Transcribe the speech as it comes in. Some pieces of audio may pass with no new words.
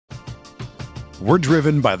We're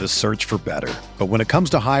driven by the search for better. But when it comes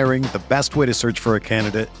to hiring, the best way to search for a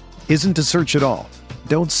candidate isn't to search at all.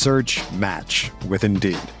 Don't search, match with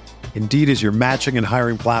Indeed. Indeed is your matching and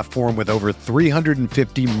hiring platform with over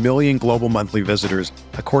 350 million global monthly visitors,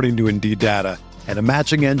 according to Indeed data, and a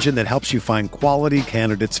matching engine that helps you find quality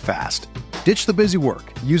candidates fast. Ditch the busy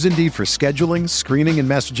work. Use Indeed for scheduling, screening, and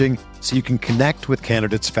messaging so you can connect with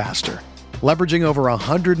candidates faster. Leveraging over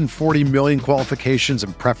 140 million qualifications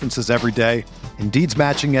and preferences every day, Indeed's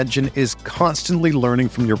matching engine is constantly learning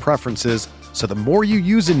from your preferences, so the more you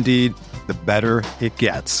use Indeed, the better it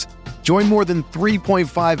gets. Join more than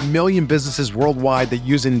 3.5 million businesses worldwide that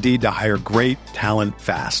use Indeed to hire great talent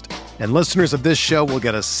fast. And listeners of this show will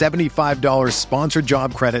get a $75 sponsored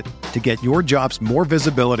job credit to get your jobs more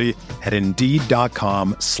visibility at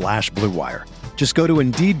Indeed.com/Blue Wire. Just go to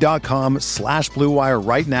Indeed.com/Blue Wire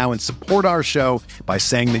right now and support our show by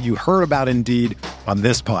saying that you heard about Indeed on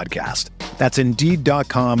this podcast. That's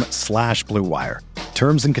Indeed.com/Blue Wire.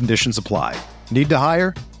 Terms and conditions apply. Need to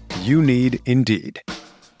hire? You need Indeed.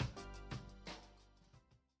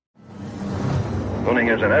 Winning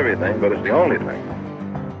isn't everything, but it's the only thing.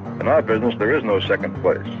 In our business, there is no second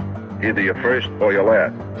place. Either you're first or you're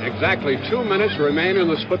last. Exactly 2 minutes remain in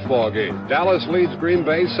this football game. Dallas leads Green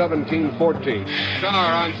Bay 17-14.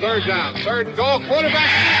 Carr on third down. Third and goal. Quarterback.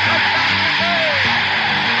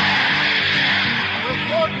 With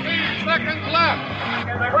 14 seconds left.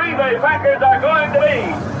 And the Green Bay Packers are going to be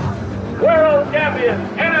world champions,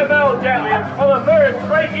 NFL champions for the third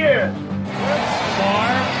straight year.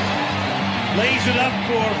 Favre lays it up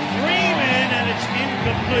for Freeman, and it's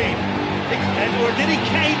incomplete. Or did he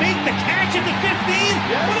make the catch at the 15?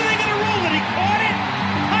 Yes. What are they going to rule it? He caught it?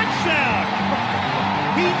 Touchdown!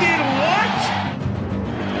 He did what?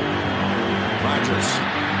 Rodgers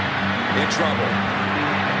in trouble.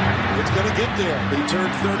 It's going to get there. He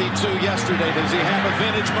turned 32 yesterday. Does he have a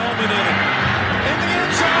vintage moment in it? In the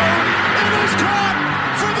end zone, it is caught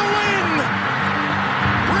for the win!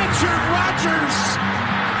 Richard Rodgers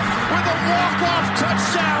with a walk-off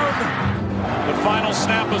touchdown. The final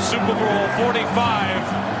snap of Super Bowl 45.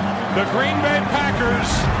 The Green Bay Packers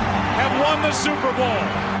have won the Super Bowl.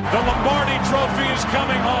 The Lombardi Trophy is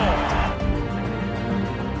coming home.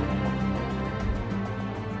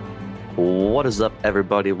 What is up,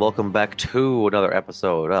 everybody? Welcome back to another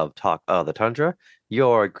episode of Talk of the Tundra,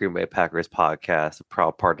 your Green Bay Packers podcast, a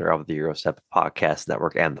proud partner of the Eurostep Podcast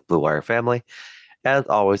Network and the Blue Wire family. As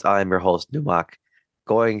always, I am your host, Numak,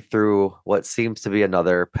 going through what seems to be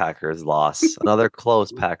another Packers loss, another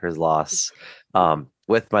close Packers loss,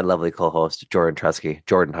 with my lovely co-host, Jordan Tresky.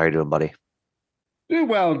 Jordan, how are you doing, buddy? Doing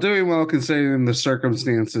well considering the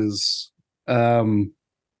circumstances.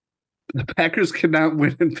 The Packers cannot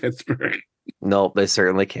win in Pittsburgh. No, they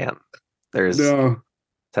certainly can't. They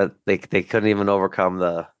couldn't even overcome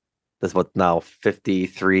this what now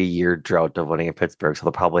 53-year drought of winning in Pittsburgh, so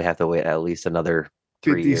they'll probably have to wait at least another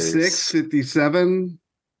 3 56, years. 57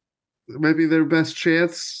 might be their best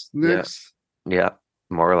chance next. Yeah,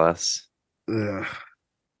 more or less. Ugh.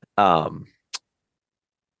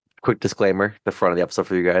 Quick disclaimer, the front of the episode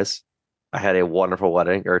for you guys. I had a wonderful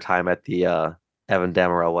time at the Evan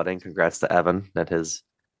Damarell wedding. Congrats to Evan and his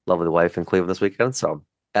lovely wife in Cleveland this weekend. So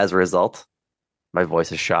as a result, my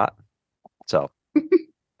voice is shot. So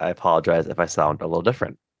I apologize if I sound a little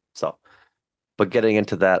different. But getting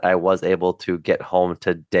into that, I was able to get home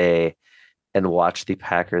today and watch the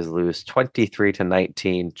Packers lose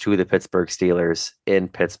 23-19 to the Pittsburgh Steelers in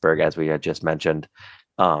Pittsburgh, as we had just mentioned.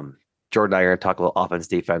 Jordan and I are going to talk a little offense,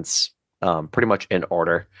 defense, pretty much in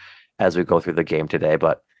order as we go through the game today.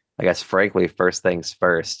 But I guess, frankly, first things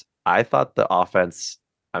first, I thought the offense,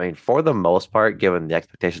 for the most part, given the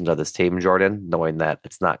expectations of this team, Jordan, knowing that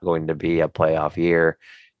it's not going to be a playoff year,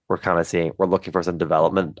 we're looking for some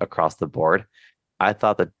development across the board. I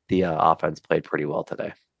thought that the offense played pretty well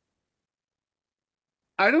today.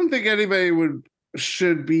 I don't think anybody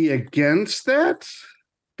should be against that,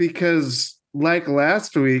 because like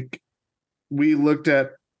last week, we looked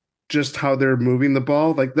at just how they're moving the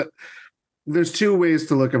ball. There's two ways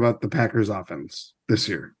to look about the Packers offense this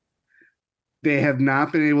year. They have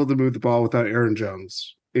not been able to move the ball without Aaron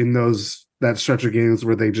Jones in that stretch of games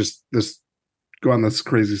where they just go on this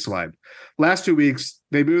crazy slide. Last 2 weeks,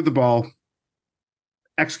 they moved the ball.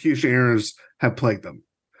 Execution errors have plagued them.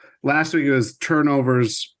 Last week it was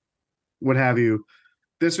turnovers, what have you.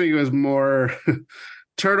 This week it was more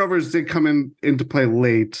turnovers did come into play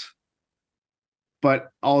late,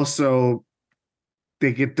 but also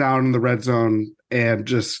they get down in the red zone and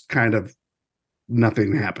just kind of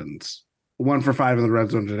nothing happens. 1 for 5 in the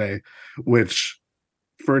red zone today, which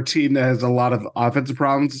for a team that has a lot of offensive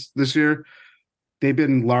problems this year, they've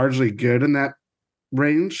been largely good in that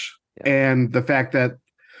range. Yeah. And the fact that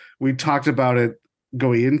we talked about it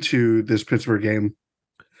going into this Pittsburgh game,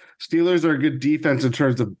 Steelers are a good defense in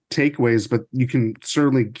terms of takeaways, but you can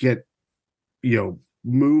certainly get,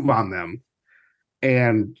 move on them.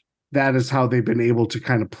 And that is how they've been able to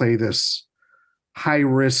kind of play this high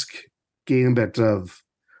risk gambit of,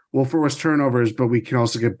 we'll force turnovers, but we can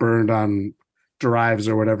also get burned on drives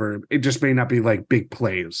or whatever. It just may not be like big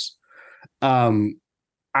plays. I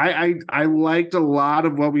liked a lot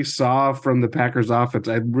of what we saw from the Packers offense.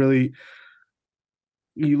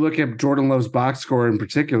 You look at Jordan Love's box score in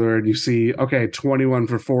particular, and you see, okay, 21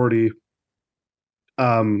 for 40.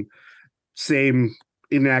 Same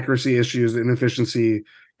inaccuracy issues, inefficiency,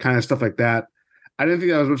 kind of stuff like that. I didn't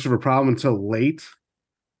think that was much of a problem until late,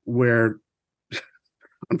 where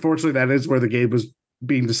unfortunately that is where the game was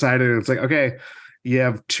being decided. And it's like, okay, you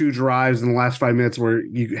have 2 drives in the last 5 minutes where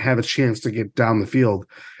you have a chance to get down the field,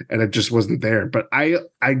 and it just wasn't there. But I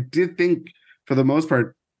did think, for the most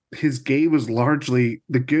part, his game was largely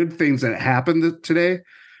the good things that happened today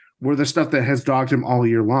were the stuff that has dogged him all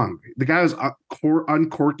year long. The guy was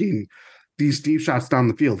uncorking these deep shots down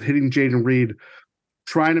the field, hitting Jayden Reed,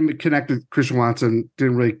 trying to connect with Christian Watson,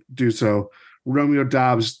 didn't really do so. Romeo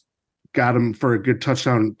Doubs got him for a good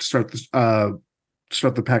touchdown to start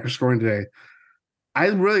the Packers scoring today. I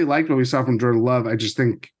really liked what we saw from Jordan Love. I just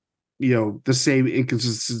think, the same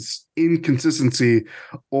inconsistency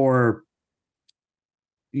or,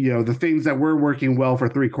 the things that were working well for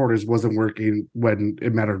 3 quarters wasn't working when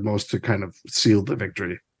it mattered most to kind of seal the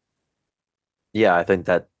victory. Yeah, I think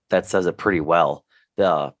that says it pretty well.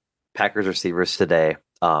 The Packers receivers today,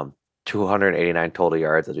 289 total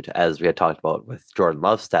yards, as we had talked about with Jordan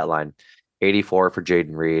Love's stat line, 84 for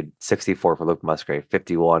Jayden Reed, 64 for Luke Musgrave,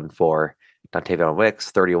 51 for Dontayvion Wicks,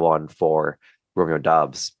 31 for Romeo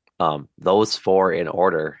Doubs. Those 4 in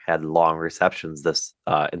order had long receptions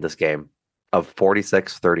in this game of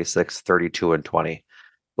 46, 36, 32, and 20,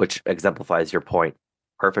 which exemplifies your point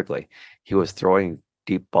perfectly. He was throwing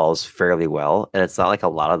deep balls fairly well, and it's not like a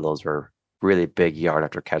lot of those were really big yard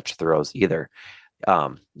after catch throws either.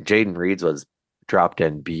 Jayden Reed's was dropped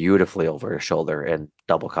in beautifully over his shoulder in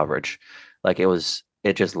double coverage. Like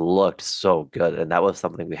it just looked so good, and that was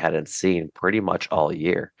something we hadn't seen pretty much all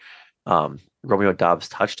year. Romeo Doubs'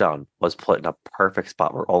 touchdown was put in a perfect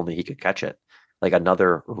spot where only he could catch it. Like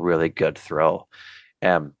another really good throw.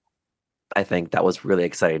 And I think that was really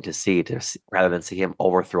exciting to see, rather than see him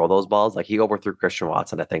overthrow those balls. Like he overthrew Christian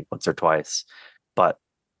Watson, I think, once or twice. But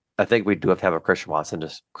I think we do have to have a Christian Watson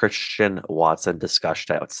discussion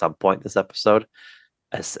at some point this episode,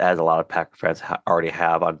 as a lot of Packer fans already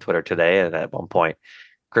have on Twitter today. And at one point,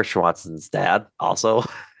 Christian Watson's dad also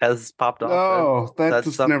has popped off. Oh,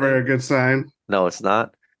 that's never a good sign. No, it's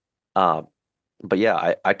not. But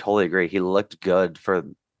yeah, I totally agree. He looked good for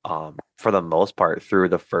the most part through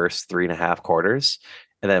the first 3.5 quarters.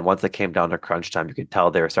 And then once it came down to crunch time, you could tell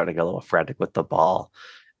they were starting to get a little frantic with the ball.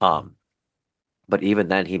 But even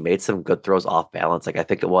then, he made some good throws off balance. Like I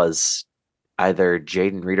think it was either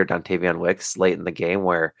Jayden Reed or Dontayvion Wicks late in the game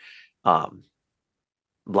where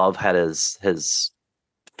Love had his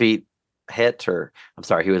feet hit, or I'm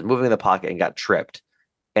sorry, he was moving in the pocket and got tripped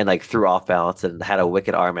and like threw off balance and had a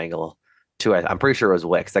wicked arm angle to it. I'm pretty sure it was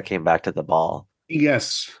Wicks that came back to the ball.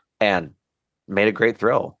 Yes. And made a great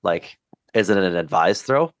throw. Like, is it an advised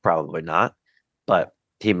throw? Probably not. But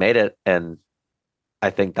he made it, and I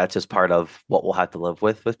think that's just part of what we'll have to live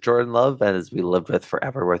with Jordan Love, and as we lived with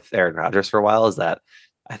forever with Aaron Rodgers for a while, is that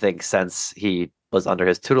I think since he was under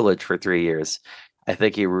his tutelage for 3 years, I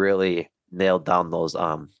think he really nailed down those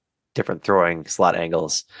different throwing slot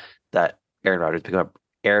angles that Aaron Rodgers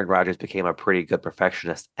became a pretty good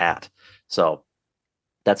perfectionist at. So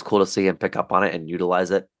that's cool to see him pick up on it and utilize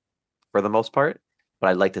it for the most part.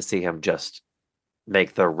 But I'd like to see him just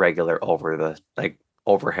make the regular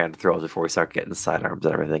overhand throws before we start getting sidearms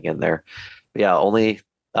and everything in there. But yeah, only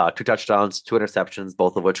 2 touchdowns, 2 interceptions,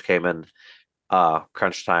 both of which came in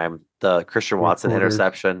crunch time. The Christian Watson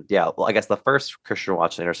interception. Yeah, well, I guess the first Christian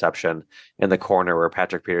Watson interception in the corner where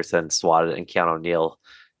Patrick Peterson swatted it and Keanu O'Neal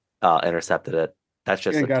intercepted it. That's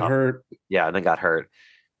just hurt. Yeah, and then got hurt.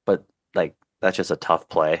 But like that's just a tough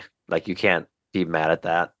play. Like you can't be mad at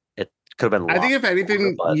that. It could have been. I think if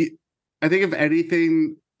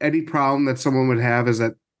anything, any problem that someone would have is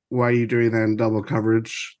that why are you doing that in double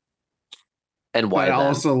coverage? And why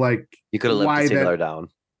also like you could have left the Steelers down.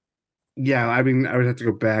 Yeah, I mean, I would have to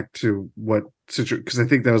go back to what situation because I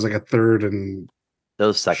think that was like a third and that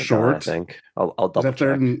was second short. Down, I think I'll double check.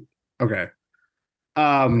 Third and, okay.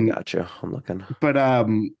 Got you. I'm looking. But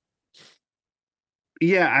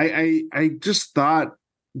Yeah, I just thought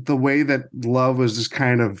the way that Love was just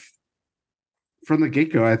kind of from the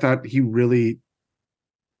get-go, I thought he really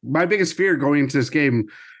my biggest fear going into this game,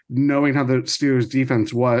 knowing how the Steelers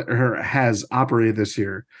defense has operated this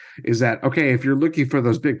year, is that okay, if you're looking for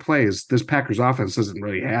those big plays, this Packers offense doesn't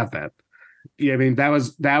really have that. Yeah, I mean, that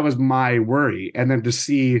was my worry. And then to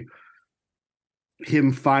see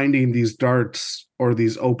him finding these darts or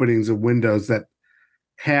these openings of windows that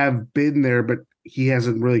have been there, but he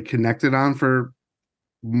hasn't really connected on for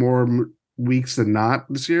more weeks than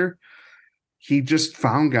not this year. He just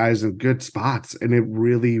found guys in good spots, and it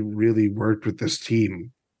really, really worked with this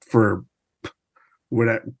team for what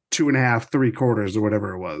 2.5, 3 quarters or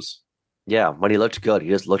whatever it was. Yeah, when he looked good, he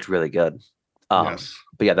just looked really good. Yes.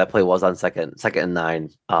 But yeah, that play was on second and 9,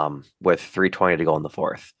 with 3:20 to go in the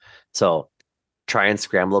fourth. So try and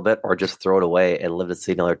scramble a bit, or just throw it away and live to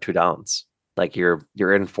see another 2 downs. Like you're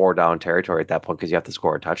in 4 down territory at that point because you have to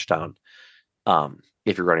score a touchdown.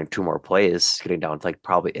 If you're running 2 more plays, getting down to like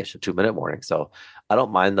probably a 2-minute warning. So I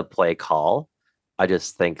don't mind the play call. I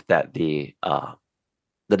just think that the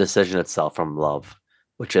decision itself from Love,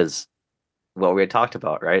 which is what we had talked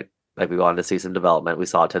about, right? Like we wanted to see some development. We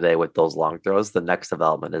saw it today with those long throws. The next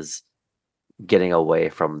development is getting away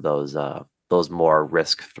from those more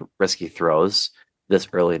risky throws this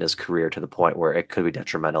early in his career to the point where it could be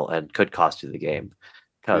detrimental and could cost you the game.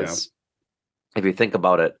 Because if you think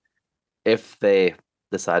about it, if they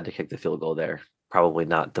decide to kick the field goal there, probably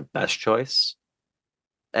not the best choice.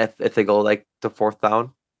 If they go like the 4th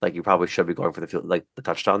down, like you probably should be going for the field, like the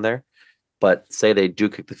touchdown there. But say they do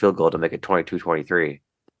kick the field goal to make it 22-23,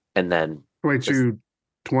 and then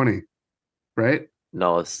 22-20, right?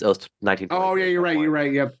 No, it was 19. Oh yeah, you're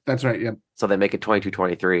right. Yep, that's right. Yep. So they make it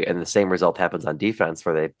 22-23, and the same result happens on defense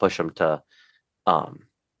where they push them to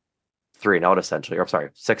 3 and out essentially, or sorry,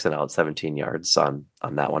 6 and out, 17 yards on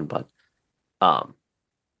that one, but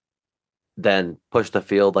then push the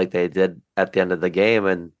field like they did at the end of the game,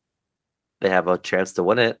 and they have a chance to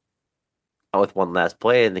win it with one last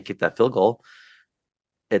play, and they kick that field goal.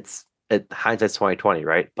 Hindsight's 2020,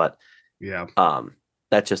 right? But yeah,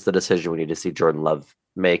 that's just the decision we need to see Jordan Love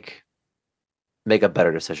make a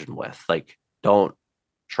better decision with. Like, don't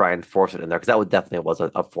try and force it in there, because that would definitely was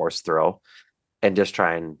a forced throw, and just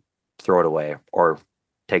try and throw it away or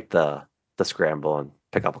take the scramble and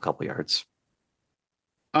pick up a couple yards.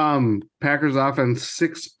 Packers offense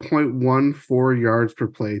 6.14 yards per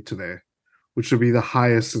play today, which would be the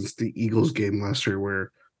highest since the Eagles game last year,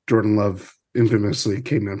 where Jordan Love infamously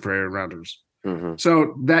came in for Aaron Rodgers. Mm-hmm.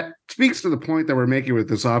 So that speaks to the point that we're making with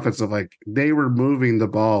this offense of like they were moving the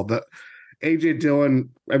ball. The AJ Dillon,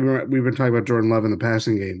 I mean, we've been talking about Jordan Love in the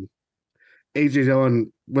passing game. AJ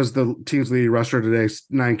Dillon was the team's leading rusher today,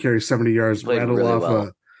 9 carries, 70 yards, rattled really off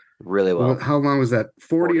well. Really well. How long was that?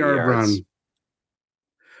 40-yard run.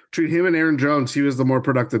 Between him and Aaron Jones, he was the more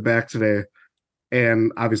productive back today.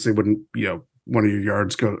 And obviously, when one of your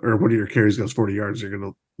yards go or one of your carries goes 40 yards, you're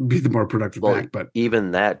going to be the more productive back. But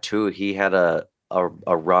even that too, he had a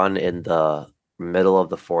run in the middle of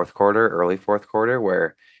the fourth quarter, early fourth quarter,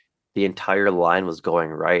 where the entire line was going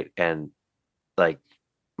right, and like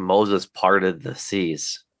Moses parted the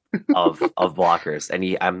seas of blockers,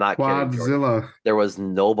 and I'm not kidding. There was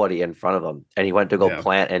nobody in front of him, and he went to go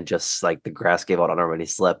plant, and just like the grass gave out under him, and he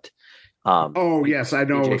slipped. Yes, I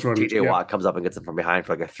know which one. TJ Watt comes up and gets him from behind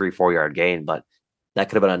for like a 3-4 yard gain, but that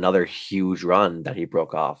could have been another huge run that he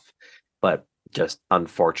broke off. But just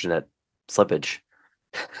unfortunate slippage.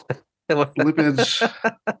 Slippage.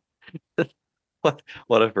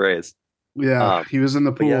 What a phrase. Yeah, he was in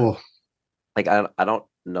the pool. Yeah, like I don't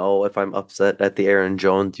know if I'm upset at the Aaron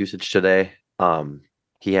Jones usage today.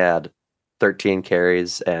 He had 13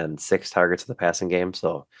 carries and 6 targets in the passing game,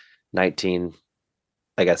 so 19,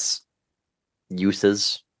 I guess,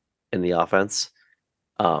 uses in the offense.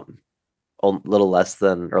 A little less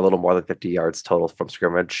than or a little more than 50 yards total from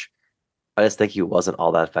scrimmage. I just think he wasn't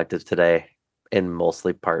all that effective today, in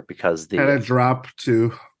mostly part because had a drop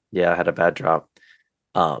too. Yeah, had a bad drop.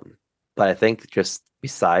 But I think just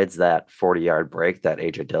besides that 40-yard break that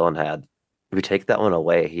AJ Dillon had, if you take that one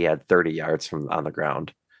away, he had 30 yards from on the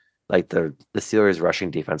ground. Like the Steelers'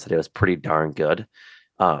 rushing defense today was pretty darn good.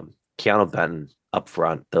 Keanu Benton up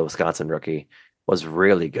front, the Wisconsin rookie, was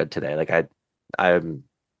really good today. Like I'm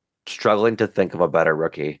struggling to think of a better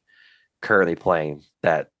rookie currently playing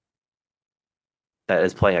that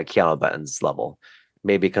is playing at Keanu Benton's level.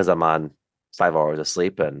 Maybe because I'm on 5 hours of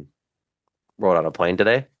sleep and rode on a plane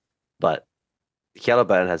today, but Keanu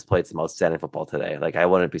Benton has played some outstanding football today. Like I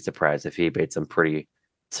wouldn't be surprised if he made some pretty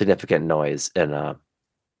significant noise in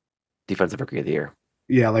defensive rookie of the year.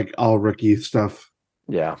 Yeah, like all rookie stuff.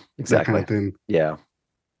 Yeah, that exactly. kind of thing. Yeah.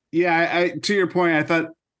 Yeah, I to your point,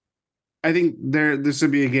 I think this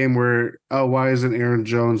would be a game where, oh, why isn't Aaron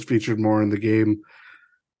Jones featured more in the game?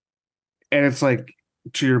 And it's like,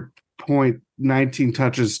 to your point, 19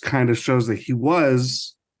 touches kind of shows that he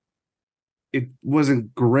was. It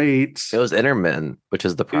wasn't great. It was intermittent, which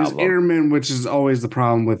is the It was problem. intermittent, which is always the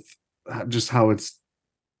problem with just how it's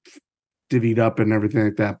divvied up and everything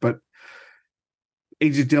like that. But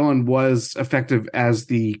AJ Dillon was effective as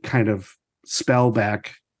the kind of spell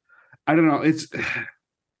back. I don't know.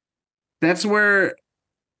 That's where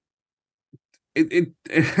it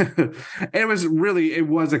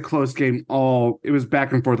was a close game. It was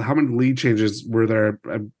back and forth. How many lead changes were there?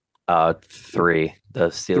 3. The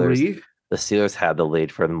Steelers. 3? The Steelers had the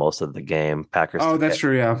lead for most of the game. Packers. Oh, that's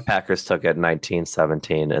true. Yeah. Packers took it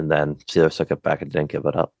 19-17, and then Steelers took it back and didn't give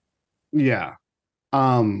it up. Yeah.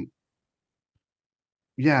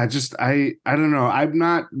 Yeah, just I don't know.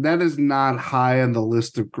 That is not high on the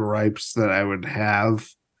list of gripes that I would have.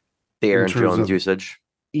 The Aaron Jones usage.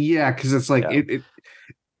 Yeah, because it's like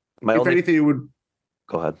anything, it would.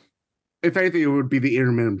 Go ahead. If anything, it would be the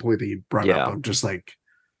intermittent point that you brought up of just like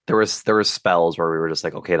there was spells where we were just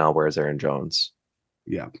like, okay, now where's Aaron Jones?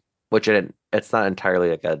 Yeah. Which it's not entirely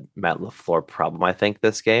like a Matt LaFleur problem, I think,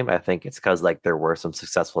 this game. I think it's because like there were some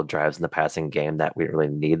successful drives in the passing game that we really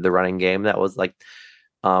need the running game that was like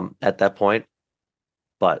at that point.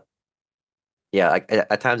 But yeah,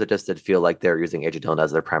 at times it just did feel like they were using AJ Dillon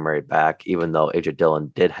as their primary back, even though AJ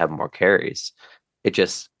Dillon did have more carries. It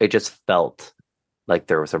just felt like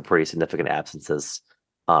there were some pretty significant absences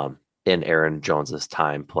in Aaron Jones's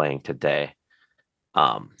time playing today.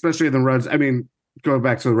 Especially in the runs. I mean, going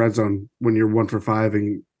back to the red zone when you're 1 for 5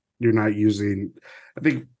 and you're not using, I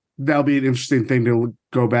think that'll be an interesting thing to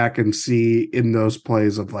go back and see in those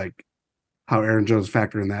plays of like how Aaron Jones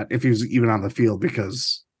factored in that, if he was even on the field,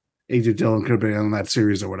 because AJ Dillon could have been on that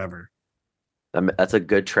series or whatever. That's a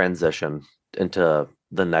good transition into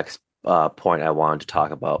the next point I wanted to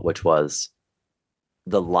talk about, which was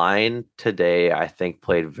the line today. I think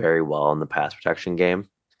played very well in the pass protection game.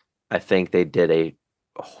 I think they did a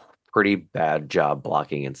pretty bad job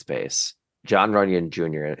blocking in space. Jon Runyan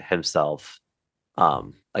Jr. himself,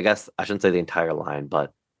 I guess I shouldn't say the entire line,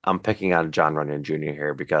 but I'm picking on Jon Runyan Jr.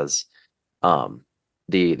 here because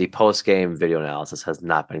the post game video analysis has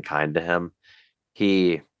not been kind to him.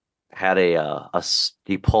 He had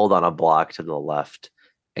he pulled on a block to the left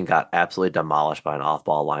and got absolutely demolished by an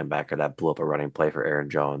off-ball linebacker that blew up a running play for Aaron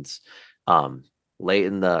Jones. Late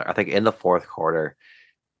in the fourth quarter,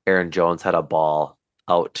 Aaron Jones had a ball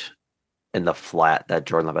out in the flat that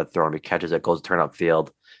Jordan Love had thrown. He catches it, goes turn up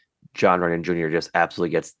field. Jon Runyan Jr. just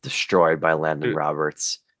absolutely gets destroyed by Landon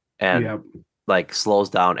Roberts and like slows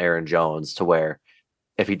down Aaron Jones to where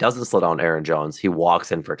if he doesn't slow down Aaron Jones, he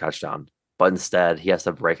walks in for a touchdown. But instead, he has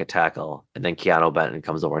to break a tackle, and then Keanu Benton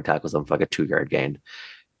comes over and tackles him for like a 2-yard gain.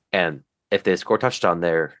 And if they score a touchdown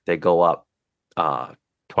there, they go up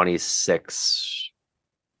 26,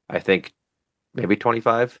 I think, maybe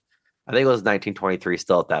 25. I think it was 19-23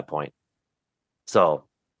 still at that point. So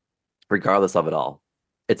regardless of it all,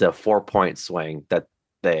 it's a 4-point swing that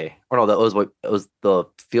it was the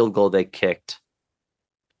field goal they kicked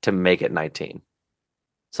to make it 19.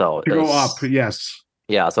 So to go up, yes.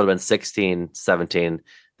 Yeah, so it would have been 16-17.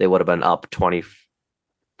 They would have been up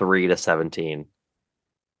 23-17.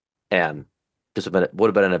 And just would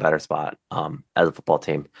have been in a better spot as a football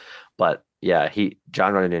team. But yeah,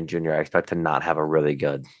 Jon Runyan Jr. I expect to not have a really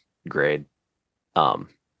good grade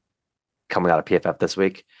coming out of PFF this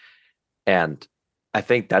week. And I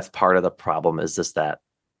think that's part of the problem is just that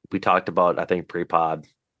we talked about, I think, pre-pod,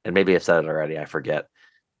 and maybe I've said it already, I forget,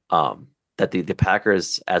 that the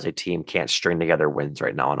Packers as a team can't string together wins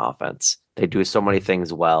right now on offense. They do so many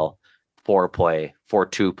things well,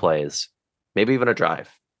 4-2 plays, maybe even a drive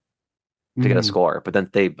to get a score, but then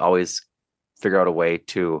they always figure out a way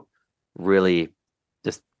to really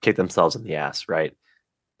just kick themselves in the ass, right?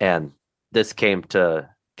 And this came to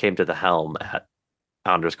the helm at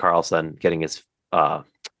Anders Carlson getting his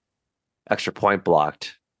extra point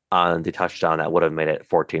blocked on the touchdown that would have made it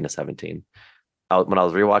 14-17. When I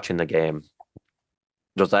was rewatching the game,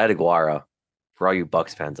 Josiah DeGuara, for all you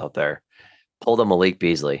Bucs fans out there, pulled a Malik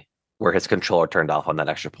Beasley where his controller turned off on that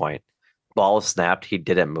extra point. Ball was snapped, he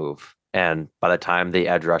didn't move. And by the time the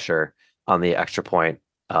edge rusher on the extra point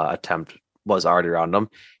attempt was already around him,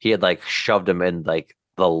 he had like shoved him in like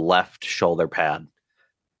the left shoulder pad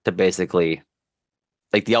to basically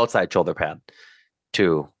like the outside shoulder pad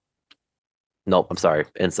to inside.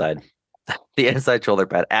 The inside shoulder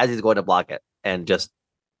pad as he's going to block it and just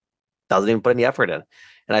doesn't even put any effort in.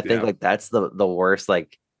 And I think like that's the worst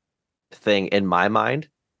like thing in my mind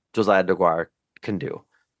Josiah DeGuara can do.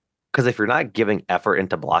 Because if you're not giving effort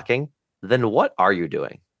into blocking, then what are you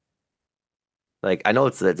doing? Like, I know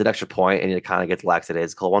it's an extra point and it kind of gets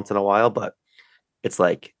lackadaisical once in a while, but it's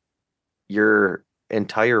like your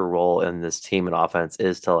entire role in this team and offense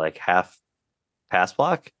is to like half pass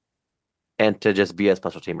block and to just be a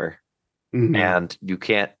special teamer. Mm-hmm. And you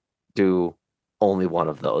can't do only one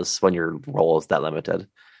of those when your role is that limited.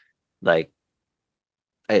 Like,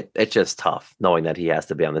 it's just tough knowing that he has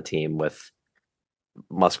to be on the team with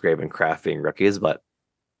Musgrave and Kraft being rookies, but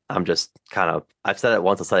I'm just I've said it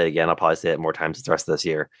once, I'll say it again. I'll probably say it more times the rest of this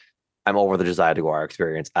year. I'm over the Josiah DeGuara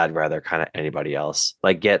experience. I'd rather kind of anybody else.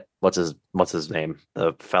 Like get what's his name?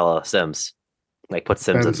 The fella Sims. Like put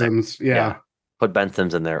Sims Ben in Sims, there. Yeah. Put Ben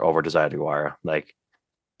Sims in there over Josiah DeGuara. Like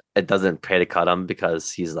it doesn't pay to cut him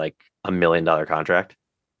because he's like $1 million contract,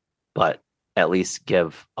 but at least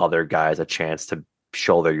give other guys a chance to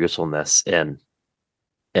show their usefulness in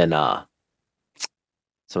some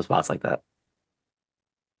spots like that.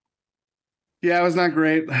 Yeah, it was not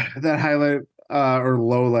great. That highlight or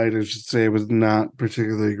low light, I should say, was not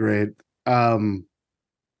particularly great.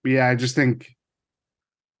 Yeah, I just think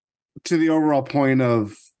to the overall point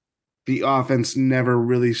of the offense never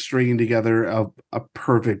really stringing together a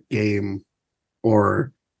perfect game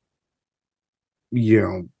or,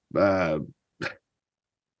 just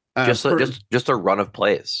a run of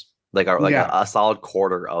plays, like a solid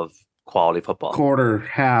quarter of quality football. Quarter,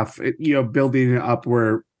 half, building it up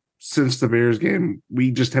where since the Bears game,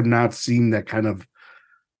 we just have not seen that kind of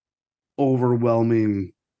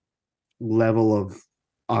overwhelming level of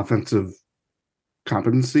offensive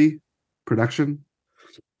competency production.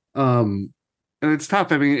 And it's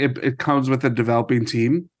tough. I mean, it comes with a developing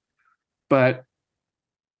team, but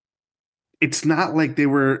it's not like they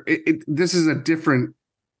were. This is a different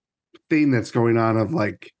thing that's going on. Of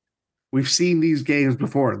like, we've seen these games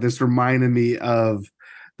before. This reminded me of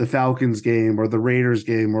the Falcons game or the Raiders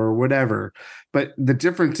game or whatever. But the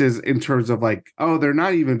difference is in terms of like, oh, they're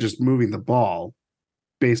not even just moving the ball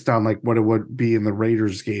based on like what it would be in the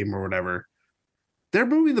Raiders game or whatever. They're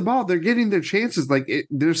moving the ball. They're getting their chances. Like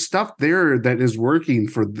there's stuff there that is working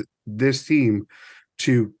for this team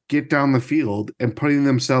to get down the field and putting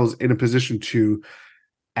themselves in a position to,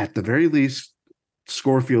 at the very least,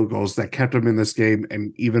 score field goals that kept them in this game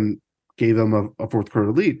and even gave them a fourth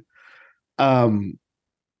quarter lead.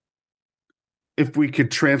 If we could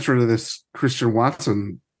transfer to this Christian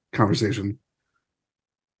Watson conversation,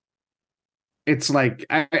 it's like,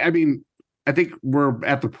 I mean, I think we're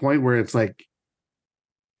at the point where it's like,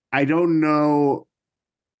 I don't know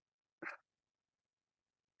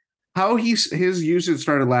how his usage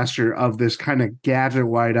started last year of this kind of gadget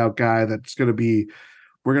wideout guy that's going to be,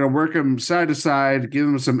 we're going to work him side to side, give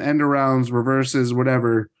him some end arounds, reverses,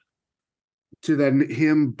 whatever, to then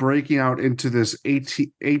him breaking out into this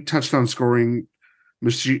eight touchdown scoring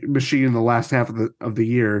machine in the last half of the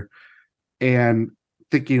year, and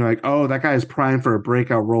thinking like, oh, that guy is primed for a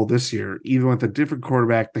breakout role this year, even with a different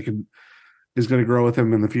quarterback that is going to grow with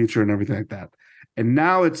him in the future and everything like that. And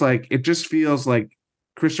now it's like, it just feels like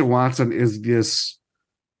Christian Watson is this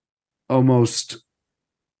almost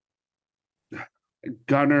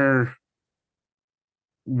gunner,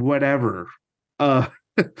 whatever, of,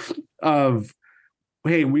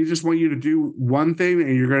 hey, we just want you to do one thing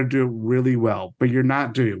and you're going to do it really well, but you're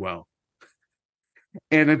not doing well.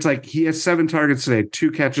 And it's like, he has 7 targets today,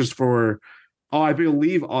 2 catches for, I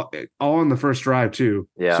believe all in the first drive too.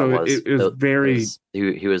 Yeah. So it was very,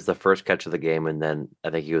 he was the first catch of the game. And then I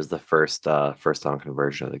think he was the first down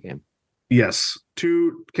conversion of the game. Yes.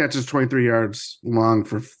 2 catches, 23 yards long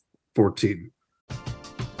for 14.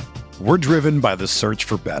 We're driven by the search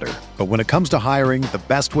for better. But when it comes to hiring, the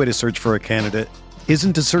best way to search for a candidate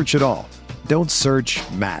isn't to search at all. Don't search,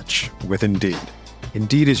 match with Indeed.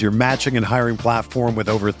 Indeed is your matching and hiring platform with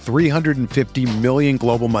over 350 million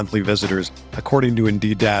global monthly visitors, according to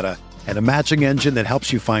Indeed data, and a matching engine that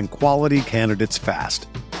helps you find quality candidates fast.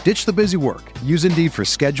 Ditch the busy work. Use Indeed for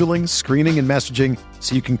scheduling, screening, and messaging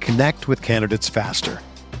so you can connect with candidates faster.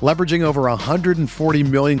 Leveraging over 140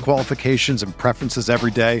 million qualifications and preferences every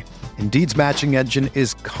day, Indeed's matching engine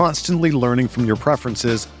is constantly learning from your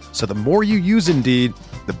preferences, so the more you use Indeed,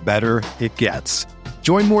 the better it gets.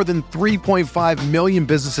 Join more than 3.5 million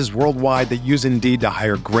businesses worldwide that use Indeed to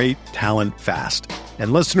hire great talent fast.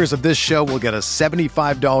 And listeners of this show will get a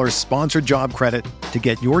 $75 sponsored job credit to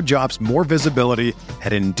get your jobs more visibility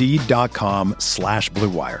at Indeed.com/Blue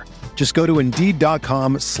Wire. Just go to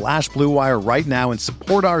Indeed.com/Blue Wire right now and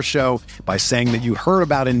support our show by saying that you heard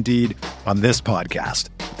about Indeed on this podcast.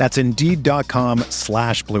 That's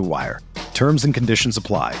Indeed.com/Blue Wire. Terms and conditions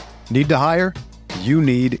apply. Need to hire? You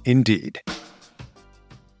need Indeed.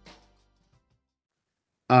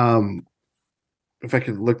 If I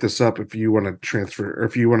could look this up, if you want to transfer, or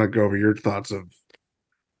if you want to go over your thoughts of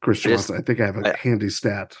Christian Watson, I think I have a handy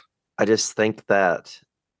stat. I just think that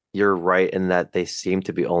you're right in that they seem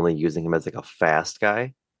to be only using him as like a fast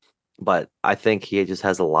guy, but I think he just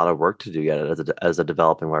has a lot of work to do yet as a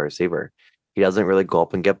developing wide receiver. He doesn't really go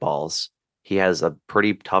up and get balls. He has a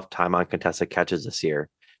pretty tough time on contested catches this year.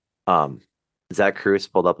 Zach Cruz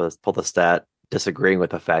pulled a stat disagreeing with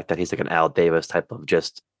the fact that he's like an Al Davis type of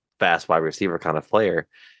just fast wide receiver kind of player.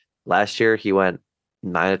 Last year, he went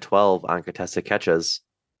 9 of 12 on contested catches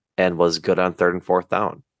and was good on 3rd and 4th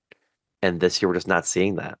down. And this year, we're just not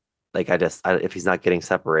seeing that. Like, if he's not getting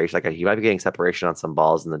separation, like he might be getting separation on some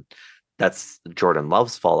balls, and then that's Jordan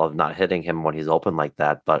Love's fault of not hitting him when he's open like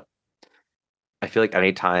that. But I feel like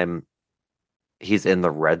anytime he's in the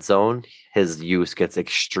red zone, his use gets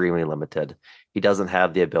extremely limited. He doesn't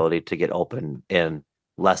have the ability to get open in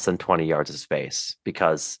less than 20 yards of space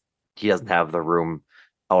because he doesn't have the room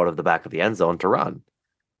out of the back of the end zone to run.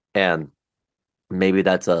 And maybe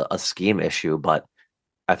that's a scheme issue, but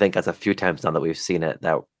I think that's a few times now that we've seen it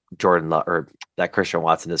that that Christian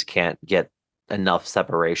Watson just can't get enough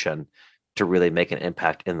separation to really make an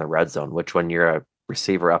impact in the red zone, which when you're a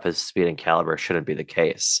receiver up his speed and caliber shouldn't be the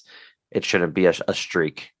case. It shouldn't be a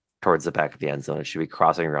streak towards the back of the end zone. It should be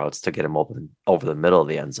crossing routes to get him open over the middle of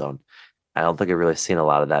the end zone. I don't think I've really seen a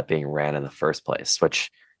lot of that being ran in the first place,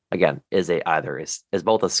 which again is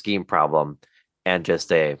both a scheme problem and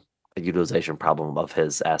just a utilization problem of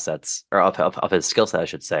his assets, or of his skill set, I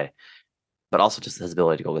should say, but also just his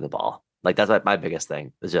ability to go get the ball. Like that's my biggest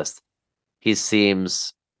thing is just he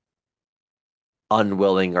seems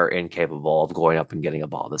unwilling or incapable of going up and getting a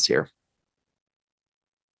ball this year.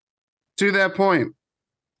 To that point,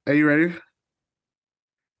 are you ready?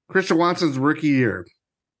 Christian Watson's rookie year.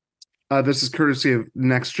 This is courtesy of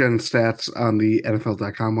Next Gen Stats on the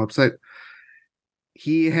NFL.com website.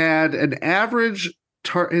 He had an average,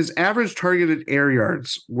 his average targeted air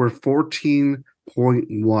yards were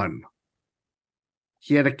 14.1.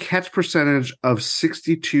 He had a catch percentage of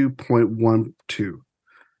 62.12.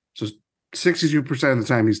 So 62% of the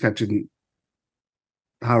time he's catching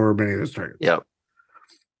however many of those targets. Yep.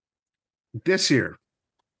 This year,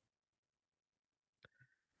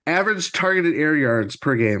 average targeted air yards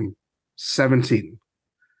per game, 17.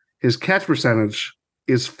 His catch percentage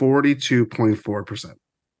is 42.4%.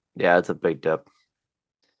 Yeah, it's a big dip.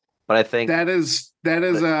 But I think there's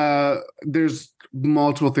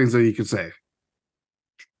multiple things that you could say.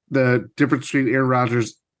 The difference between Aaron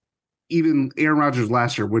Rodgers, even Aaron Rodgers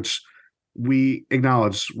last year, which we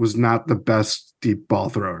acknowledged was not the best deep ball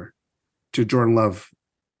thrower, to Jordan Love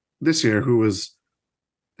this year, who has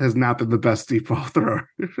not been the best deep ball thrower.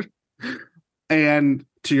 And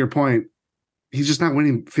to your point, he's just not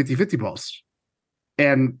winning 50-50 balls.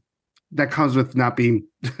 And that comes with not being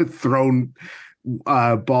thrown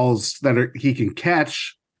balls that he can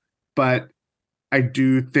catch. But I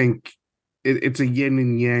do think it's a yin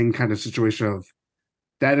and yang kind of situation of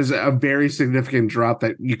that is a very significant drop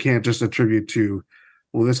that you can't just attribute to,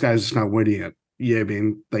 well, this guy's just not winning it. Yeah, I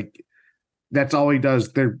mean, like, that's all he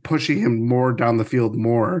does. They're pushing him more down the field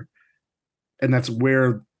more. And that's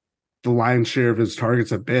where the lion's share of his targets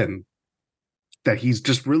have been. That he's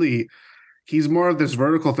just really, he's more of this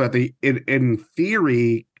vertical threat that in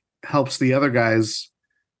theory helps the other guys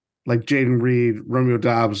like Jaden Reed, Romeo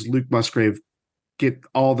Doubs, Luke Musgrave get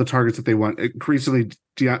all the targets that they want. Increasingly,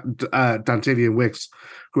 Dontavian Wicks,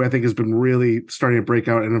 who I think has been really starting to break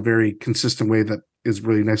out in a very consistent way that is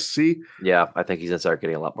really nice to see. Yeah, I think he's going to start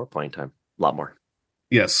getting a lot more playing time. A lot more.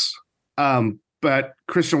 Yes. But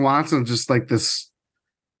Christian Watson, just like this,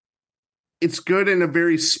 it's good in a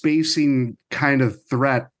very spacing kind of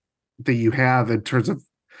threat that you have in terms of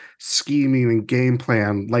scheming and game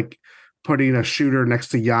plan, like putting a shooter next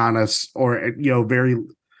to Giannis or, very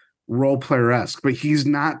role player-esque, but he's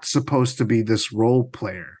not supposed to be this role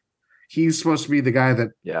player. He's supposed to be the guy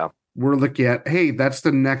that we're looking at, hey, that's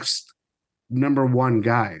the next number one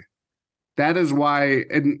guy. That is why,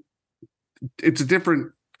 and it's a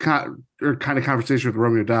different kind of conversation with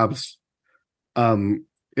Romeo Doubs in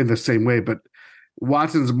the same way, but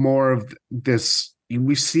Watson's more of this.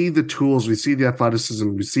 We see the tools, we see the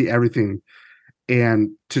athleticism, we see everything,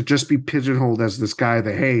 and to just be pigeonholed as this guy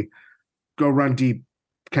that, hey, go run deep,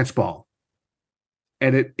 catch ball,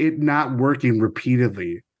 and it not working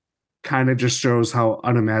repeatedly kind of just shows how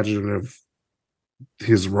unimaginative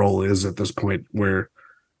his role is at this point, where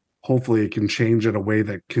hopefully it can change in a way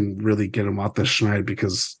that can really get him off the schneid,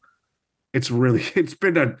 because it's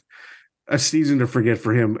been a season to forget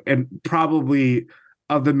for him. And probably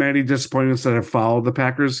of the many disappointments that have followed the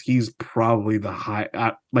Packers, he's probably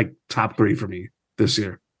the top 3 for me this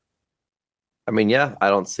year. I mean, yeah, I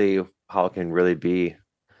don't see how it can really be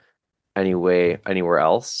anywhere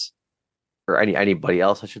else, or anybody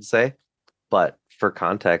else, I should say. But for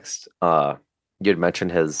context, you'd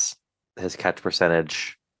mentioned his catch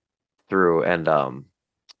percentage through, and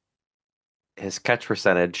his catch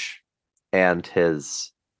percentage and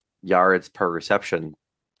his yards per reception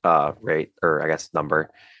rate, or I guess number.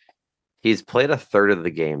 He's played a third of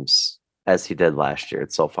the games as he did last year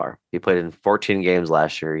so far. He played in 14 games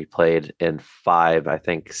last year. He played in 5, I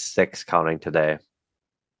think 6 counting today.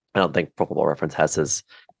 I don't think Pro Football Reference has his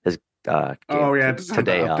game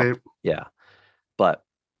today up. Yeah. But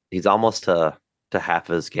he's almost to half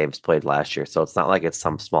of his games played last year. So it's not like it's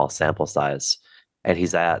some small sample size. And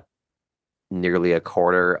he's at nearly a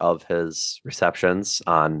quarter of his receptions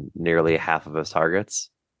on nearly half of his targets.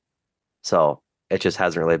 So it just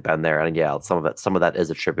hasn't really been there. And yeah, some of that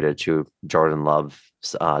is attributed to Jordan Love's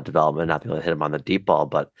development, not being able to hit him on the deep ball.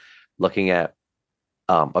 But looking at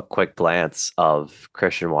a quick glance of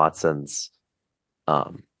Christian Watson's, I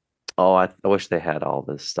wish they had all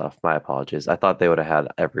this stuff. My apologies. I thought they would have had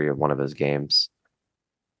every one of his games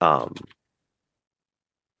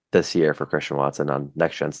this year for Christian Watson on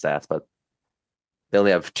Next Gen Stats, but they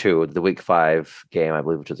only have 2. The Week 5 game, I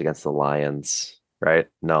believe, which was against the Lions, right?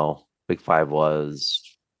 No, Week 5 was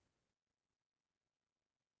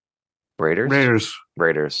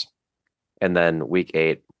Raiders. And then Week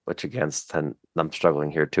 8, which against, and I'm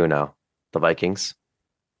struggling here too now, the Vikings.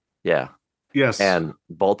 Yeah. Yes. And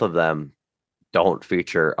both of them don't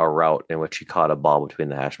feature a route in which he caught a ball between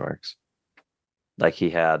the hash marks. Like he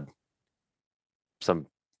had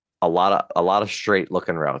a lot of straight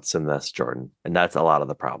looking routes in this, Jordan, and that's a lot of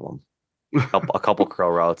the problem. A couple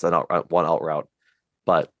curl routes and one out route,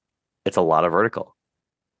 but it's a lot of vertical,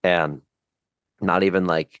 and not even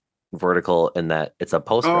like vertical in that it's a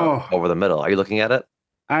post route over the middle. Are you looking at it?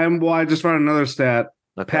 I just found another stat.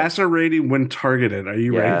 Okay. Passer rating when targeted. Are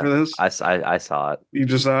you ready for this? I saw it. You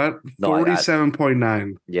just saw it?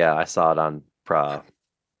 47.9. Yeah, I saw it on Pro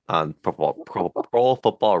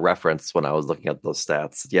Football Reference when I was looking at those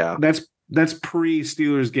stats. Yeah. That's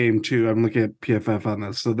pre-Steelers game too. I'm looking at PFF on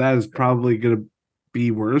this. So that is probably going to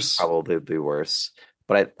be worse. Probably be worse.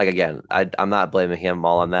 But I'm not blaming him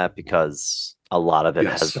all on that, because a lot of it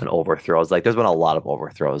has been overthrows. Like there's been a lot of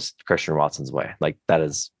overthrows Christian Watson's way. Like that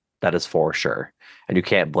is for sure. And you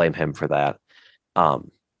can't blame him for that.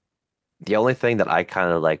 The only thing that I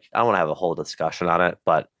kind of like, I don't want to have a whole discussion on it,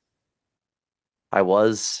 but I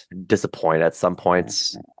was disappointed at some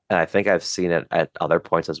points, and I think I've seen it at other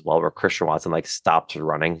points as well, where Christian Watson like stops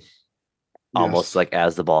running almost like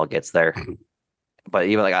as the ball gets there. But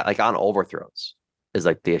even like on overthrows is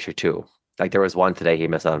like the issue too. Like there was one today he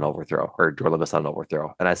missed on an overthrow, or Jordan missed on an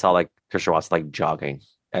overthrow, and I saw like Christian Watson like jogging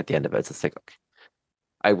at the end of it. It's just like,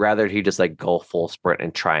 I'd rather he just like go full sprint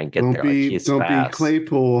and try and get there. Don't be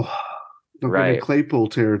Claypool. Don't go to Claypool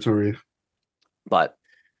territory. But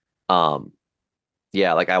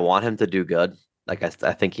yeah, like I want him to do good. Like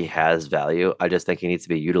I think he has value. I just think he needs to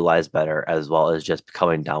be utilized better, as well as just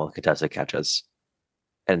coming down with contested catches.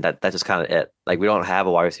 And that's just kind of it. Like we don't have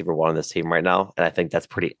a wide receiver 1 on this team right now, and I think that's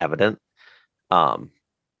pretty evident. And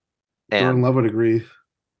Jordan Love would agree.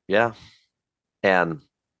 Yeah. And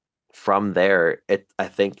from there, I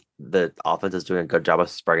think the offense is doing a good job of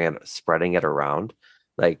spreading it around.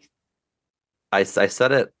 Like I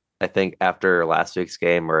said it, I think after last week's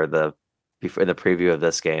game, or in the preview of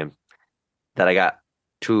this game, that I got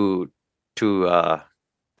too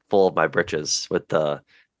full of my britches with the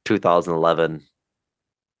 2011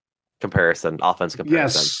 offense comparison.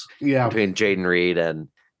 Yes, yeah, between Jaden Reed and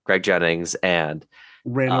Greg Jennings and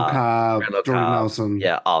Randall Cobb, Jordan Nelson.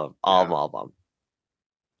 Yeah, all of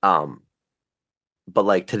them. But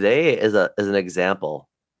like today is an example.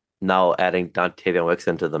 Now adding Dontavian Wicks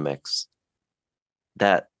into the mix,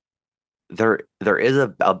 that there is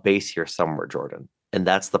a base here somewhere, Jordan, and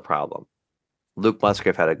that's the problem. Luke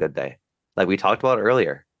Musgrave had a good day, like we talked about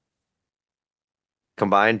earlier.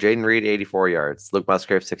 Combined, Jaden Reed 84 yards, Luke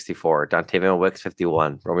Musgrave 64, Dontavian Wicks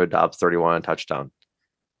 51, Romeo Doubs 31 on touchdown.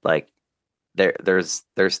 Like there's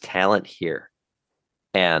talent here,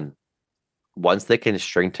 and once they can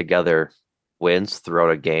string together wins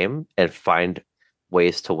throughout a game and find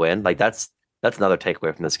ways to win, like that's another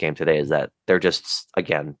takeaway from this game today, is that they're just,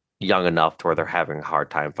 again, young enough to where they're having a hard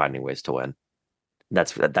time finding ways to win.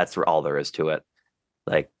 That's all there is to it.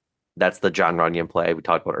 Like that's the John Runyon play we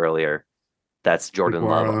talked about earlier. That's Jordan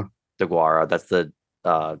Love, DeGuara. That's the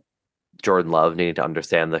Jordan Love needing to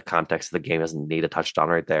understand the context of the game, doesn't need a touchdown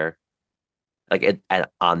right there. Like it and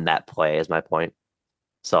on that play is my point.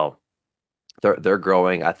 So they're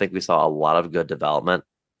growing. I think we saw a lot of good development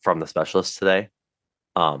from the specialists today.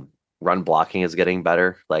 Run blocking is getting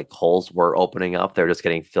better. Like holes were opening up. They're just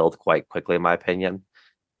getting filled quite quickly, in my opinion.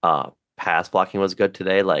 Pass blocking was good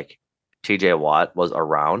today. Like TJ Watt was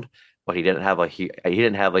around, but he didn't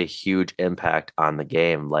have a huge impact on the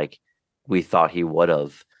game like we thought he would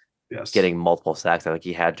have. Yes. Getting multiple sacks. I think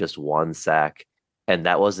he had just one sack, and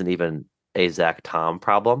that wasn't even a Zach Tom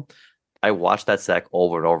problem. I watched that sack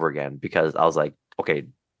over and over again because I was like, okay,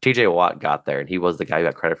 TJ Watt got there, and he was the guy who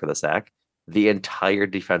got credit for the sack. The entire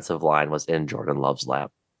defensive line was in Jordan Love's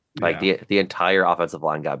lap. Like the entire offensive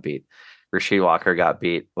line got beat. Rasheed Walker got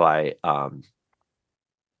beat by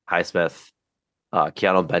Highsmith.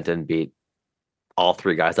 Keanu Benton beat all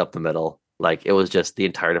three guys up the middle. Like it was just the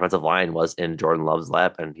entire defensive line was in Jordan Love's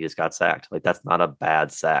lap and he just got sacked. Like that's not a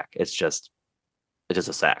bad sack. It's just a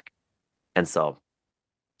sack. And so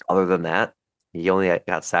other than that, he only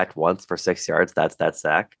got sacked once for 6 yards. That's that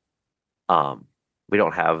sack. We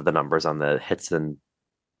don't have the numbers on the hits and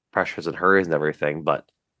pressures and hurries and everything, but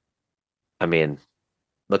I mean,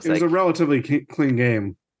 it was a relatively clean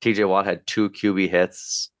game. TJ Watt had 2 QB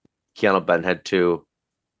hits, Keanu Benton had 2,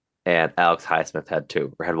 and Alex Highsmith had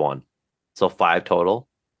 2 or had 1. So 5 total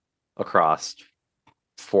across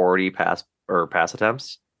 40 pass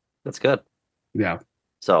attempts. That's good. Yeah.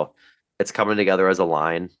 So it's coming together as a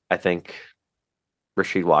line. I think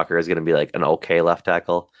Rasheed Walker is going to be like an okay left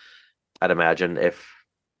tackle. I'd imagine if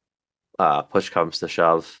push comes to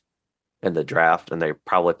shove in the draft and they're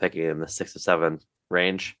probably picking in the 6 to 7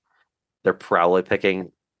 range, they're probably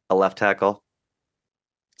picking a left tackle.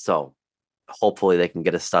 So hopefully they can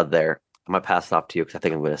get a stud there. I'm going to pass it off to you because I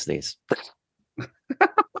think I'm going to sneeze.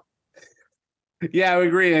 Yeah, I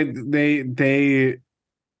agree.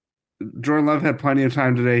 Jordan Love had plenty of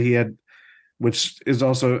time today. Which is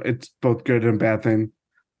also, it's both good and bad thing.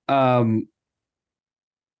 I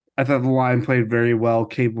thought the line played very well,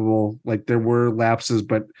 capable. Like there were lapses,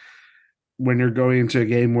 but when you're going into a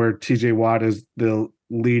game where TJ Watt is the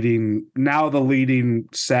leading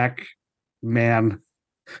sack man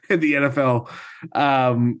in the NFL,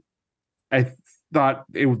 I thought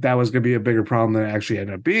that was going to be a bigger problem than it actually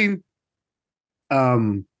ended up being.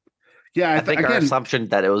 Yeah, I think our assumption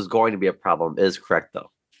that it was going to be a problem is correct,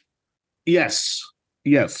 though. Yes.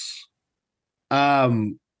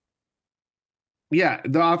 Yeah,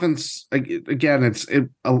 the offense again.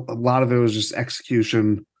 A lot of it was just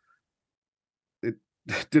execution. It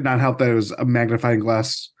did not help that it was a magnifying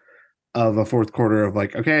glass of a fourth quarter of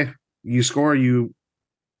like, okay, you score, you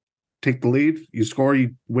take the lead, you score,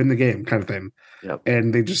 you win the game, kind of thing. Yep.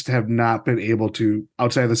 And they just have not been able to,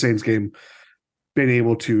 outside of the Saints game, been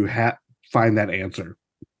able to find that answer.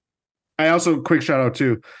 I also quick shout out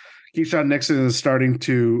to Keyshawn Nixon is starting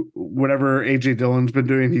to, whatever AJ Dillon's been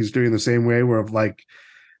doing, he's doing the same way where like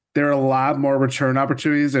there are a lot more return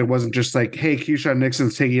opportunities. It wasn't just like, hey, Keyshawn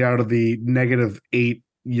Nixon's taking out of the -8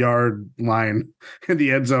 yard line in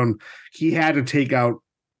the end zone. He had to take out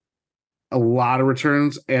a lot of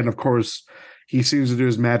returns. And of course, he seems to do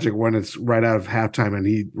his magic when it's right out of halftime and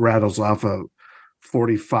he rattles off a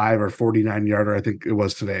 45 or 49 yarder, I think it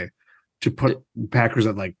was today, to put Packers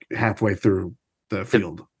at like halfway through the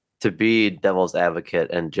field. To be devil's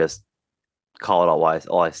advocate and just call it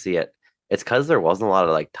all I see it. It's because there wasn't a lot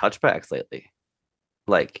of like touchbacks lately.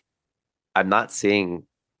 Like I'm not seeing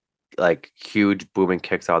like huge booming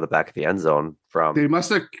kicks out of the back of the end zone from. They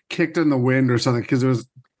must have kicked in the wind or something because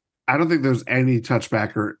I don't think there was any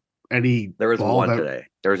touchback or any. There was one today.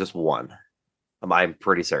 There was just one. I'm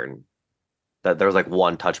pretty certain that there was like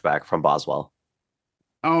one touchback from Boswell.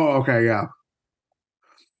 Oh, okay, yeah.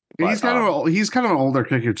 But, he's kind of an older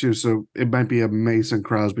kicker too, so it might be a Mason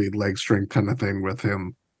Crosby leg strength kind of thing with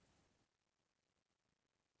him.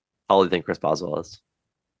 How old do you think Chris Boswell is?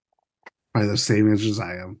 Probably the same age as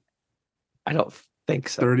I am. I don't think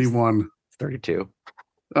so. 31. 32.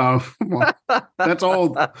 Oh, well, that's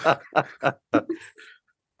old. But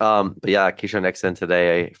yeah, Keyshawn Nixon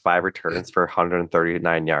today, 5 returns for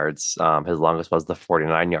 139 yards. His longest was the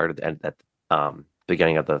 49-yard at the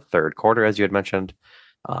beginning of the third quarter, as you had mentioned.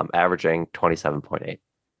 Averaging 27.8.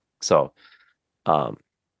 So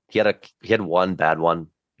he had one bad one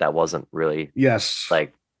that wasn't really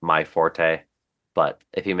like my forte. But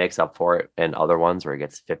if he makes up for it in other ones where he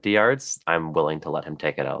gets 50 yards, I'm willing to let him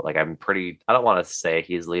take it out. Like I don't want to say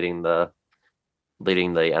he's leading the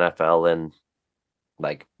NFL in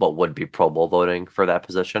like what would be Pro Bowl voting for that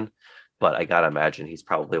position, but I gotta imagine he's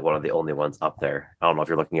probably one of the only ones up there. I don't know if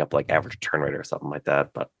you're looking up like average turn rate or something like that,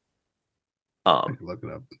 but I can look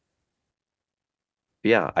it up.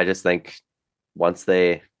 Yeah, I just think once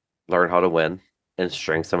they learn how to win and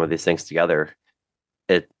string some of these things together,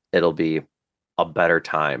 it'll be a better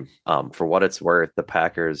time. For what it's worth, the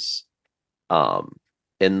Packers,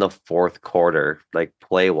 in the fourth quarter, like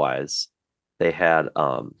play wise, they had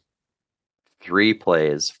 4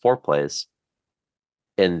 plays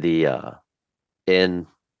in the at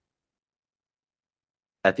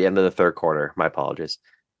the end of the third quarter. My apologies.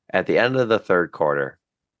 At the end of the third quarter,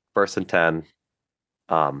 1st and 10,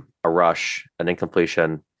 a rush, an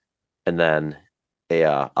incompletion, and then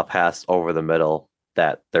a pass over the middle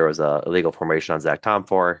that there was a illegal formation on Zach Tom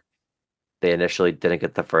for. They initially didn't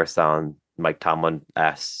get the first down. Mike Tomlin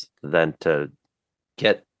asks then to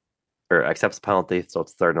get or accepts the penalty, so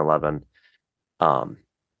it's 3rd and 11.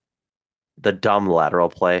 The dumb lateral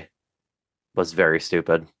play was very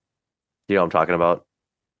stupid. You know what I'm talking about?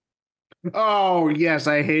 Oh yes,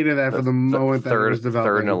 I hated that from the moment that it was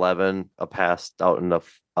developing. 3rd and 11, a pass out in the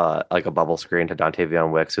like a bubble screen to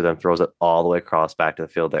Dontavion Wicks, who then throws it all the way across back to the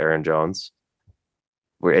field to Aaron Jones.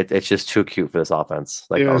 Where it's just too cute for this offense.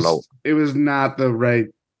 Like I don't know, it was not the right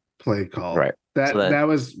play call. Right. That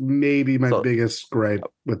was maybe my biggest gripe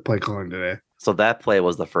with play calling today. So that play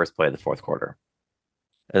was the first play of the fourth quarter,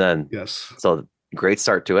 and then yes, so great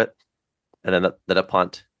start to it, and then a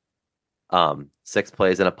punt, 6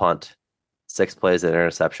 plays in a punt, 6 plays in an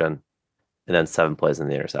interception, and then 7 plays in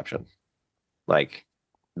the interception. Like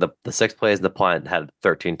the 6 plays in the punt had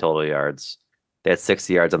 13 total yards. They had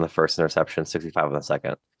 60 yards on the first interception, 65 on the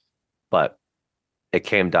second. But it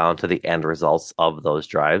came down to the end results of those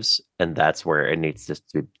drives, and that's where it needs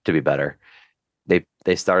to be better.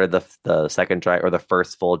 They started the second drive or the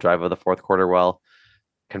first full drive of the fourth quarter well,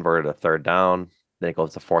 converted a 3rd down, then it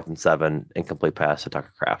goes to 4th and 7, incomplete pass to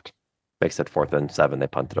Tucker Kraft. Makes it 4th and 7, they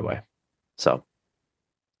punted away. So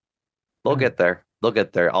they'll get there. They'll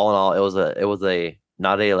get there. All in all, it was a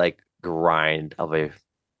not a like grind of a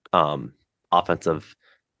offensive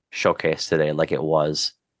showcase today like it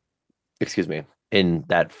was, in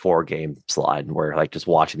that 4-game slide where like just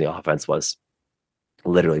watching the offense was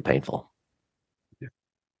literally painful. Yeah.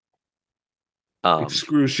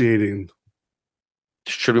 Excruciating.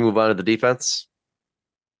 Should we move on to the defense?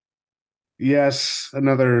 Yes,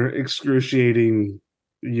 another excruciating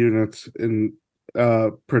unit in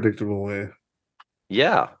predictable way.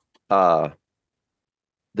 Yeah.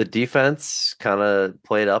 The defense kind of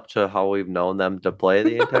played up to how we've known them to play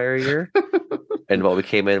the entire year and what we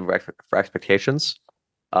came in for expectations.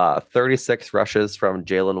 36 rushes from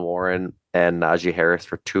Jaylen Warren and Najee Harris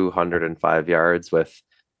for 205 yards, with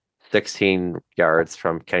 16 yards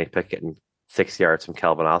from Kenny Pickett and 6 yards from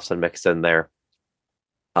Calvin Austin mixed in there.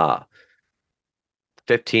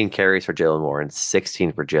 15 carries for Jaylen Warren,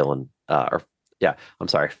 15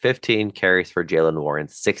 carries for Jaylen Warren,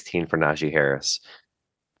 16 for Najee Harris.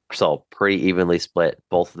 So pretty evenly split.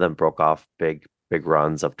 Both of them broke off big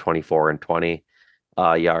runs of 24 and 20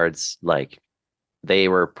 yards. Like they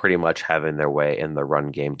were pretty much having their way in the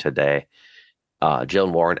run game today.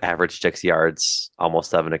 Jaylen Warren averaged 6 yards, almost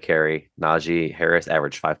 7 a carry. Najee Harris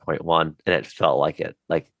averaged 5.1, and it felt like it.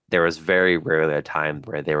 Like there was very rarely a time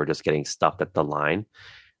where they were just getting stuffed at the line.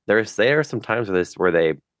 There are some times where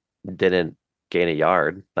they didn't gain a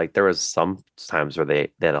yard. Like there was some times where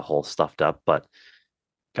they had a hole stuffed up, but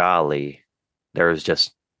golly, there was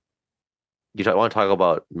just, you don't want to talk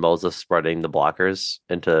about Moses spreading the blockers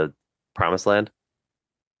into promised land.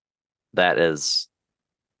 That is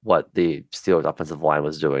what the Steelers offensive line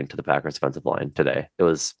was doing to the Packers defensive line today. It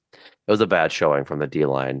was a bad showing from the D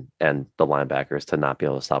line and the linebackers to not be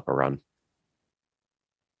able to stop a run.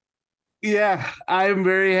 Yeah, I'm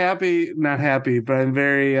very happy. Not happy, but I'm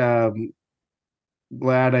very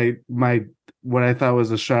glad what I thought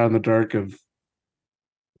was a shot in the dark of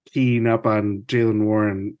keying up on Jaylen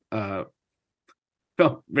Warren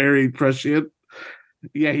felt very prescient.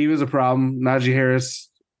 Yeah, he was a problem. Najee Harris,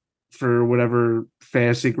 for whatever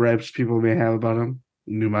fantasy gripes people may have about him,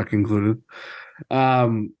 Newmark included,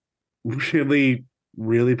 really,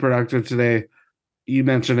 really productive today. You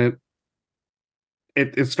mentioned it.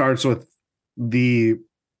 It starts with the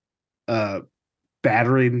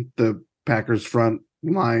battering the Packers front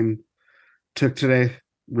line took today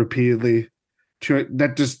repeatedly.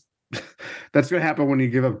 That's going to happen when you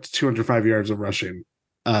give up 205 yards of rushing,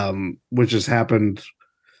 which has happened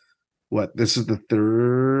this is the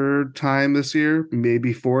third time this year,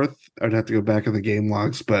 maybe fourth. I'd have to go back in the game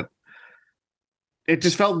logs, but it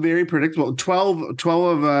just felt very predictable. 12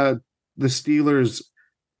 of the Steelers'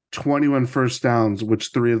 21 first downs, which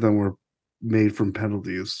 3 of them were made from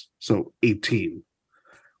penalties. So 18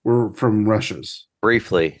 were from rushes.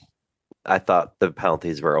 Briefly, I thought the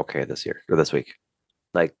penalties were okay this year or this week.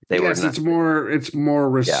 Like they were. Yes, it's more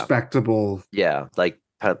respectable. Yeah, like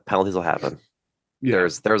penalties will happen. Yeah.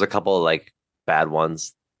 There's a couple of like bad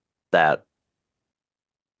ones that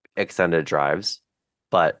extended drives,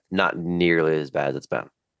 but not nearly as bad as it's been.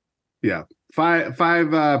 Yeah, five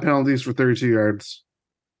penalties for 32 yards.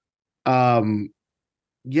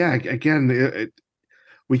 Yeah, again,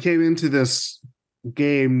 we came into this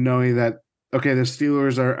game knowing that okay, the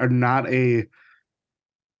Steelers are not a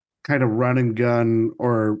kind of run and gun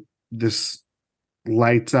or this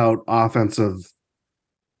lights out offensive,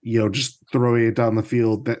 just throwing it down the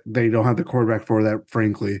field. That they don't have the quarterback for that,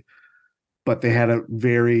 frankly, but they had a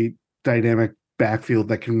very dynamic backfield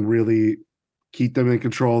that can really keep them in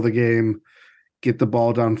control of the game, get the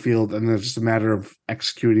ball downfield, and then it's just a matter of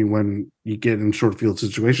executing when you get in short field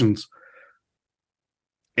situations.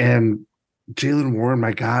 And Jaylen Warren,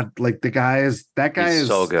 my God, like that guy is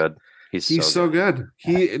so good. He's so good.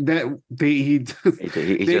 They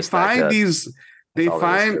find these. They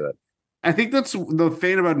find. I think that's the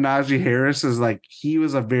thing about Najee Harris is like he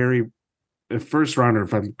was a first rounder,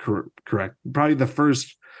 if I'm correct, probably the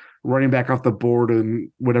first running back off the board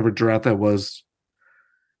in whatever draft that was.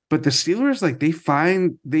 But the Steelers, like they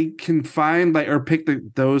can find like or pick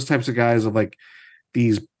those types of guys of like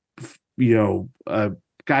these, a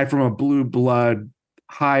guy from a blue blood,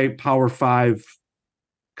 high power 5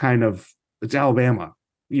 kind of. It's Alabama.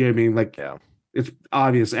 You know what I mean? Like, yeah. It's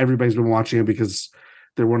obvious everybody's been watching it because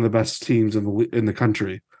they're one of the best teams in the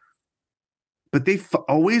country. But they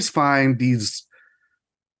always find these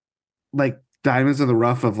like diamonds in the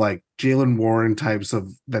rough of like Jaylen Warren types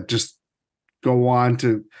of that just go on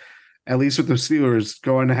to, at least with the Steelers,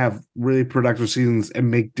 go on to have really productive seasons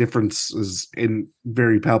and make differences in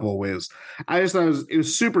very palpable ways. I just thought it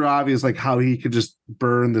was super obvious like how he could just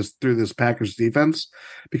burn this through this Packers defense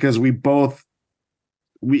because we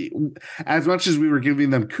as much as we were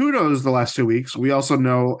giving them kudos the last 2 weeks, we also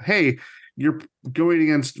know, hey, you're going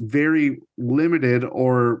against very limited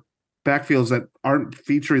or backfields that aren't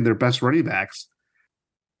featuring their best running backs.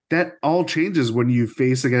 That all changes when you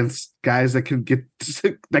face against guys that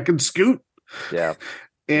can scoot. Yeah.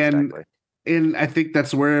 And I think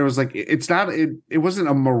that's where it was like, it wasn't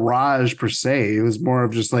a mirage per se. It was more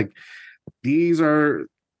of just like, these are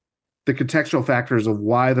the contextual factors of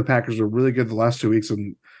why the Packers were really good the last 2 weeks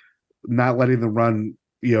and not letting them run,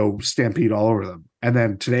 stampede all over them. And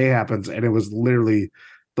then today happens. And it was literally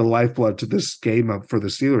the lifeblood to this game for the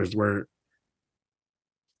Steelers, where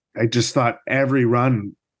I just thought every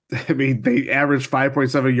run, I mean, they averaged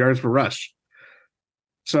 5.7 yards per rush.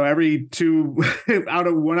 So every out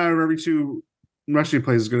of every 2 rushing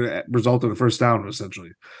plays is going to result in a first down,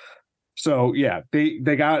 essentially. So yeah, they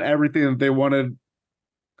got everything that they wanted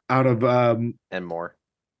out of and more.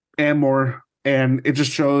 And it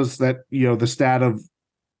just shows that, the stat of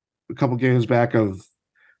a couple games back of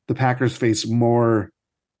the Packers face more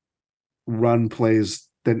run plays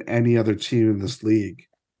than any other team in this league.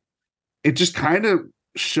 It just kind of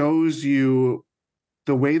shows you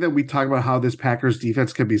the way that we talk about how this Packers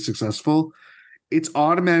defense can be successful. It's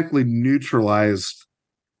automatically neutralized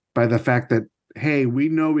by the fact that, hey, we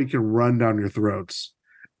know we can run down your throats.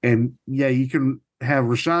 And yeah, you can have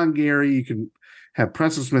Rashawn Gary, you can have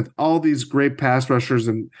Preston Smith, all these great pass rushers,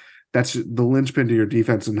 and that's the linchpin to your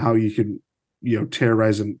defense and how you can,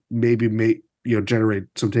 terrorize and maybe generate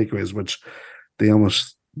some takeaways, which they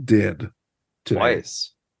almost did today.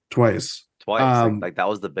 Twice. Like that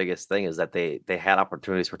was the biggest thing, is that they had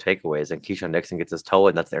opportunities for takeaways, and Keyshawn Nixon gets his toe,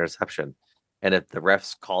 and that's the interception. And if the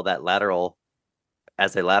refs call that lateral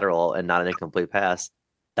as a lateral and not an incomplete pass,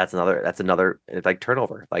 that's another like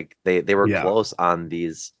turnover. Like they were close on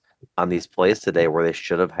these plays today where they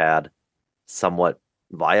should have had somewhat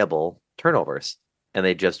viable turnovers, and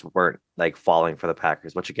they just weren't like falling for the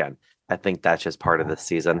Packers, which again, I think that's just part of this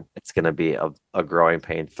season. It's going to be a growing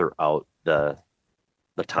pain throughout the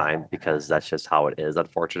time, because that's just how it is,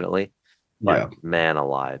 unfortunately. But man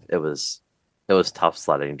alive, it was tough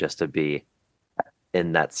sledding just to be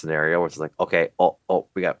in that scenario where it's like, okay,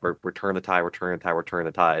 we're turning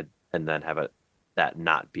the tide, and then have that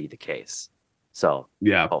not be the case. So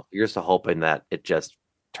here's to hoping that it just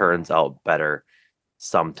turns out better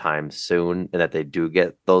sometime soon, and that they do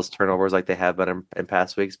get those turnovers like they have been in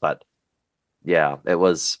past weeks. But yeah, it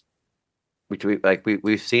was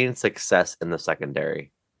we've seen success in the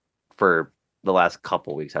secondary for the last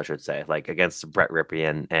couple weeks, I should say, like against Brett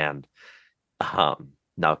Ripien and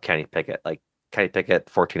now Kenny Pickett. Like Kenny Pickett,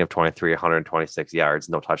 14 of 23, 126 yards,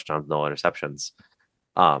 no touchdowns, no interceptions.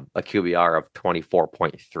 A QBR of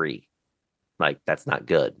 24.3. Like that's not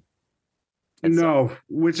good. And no,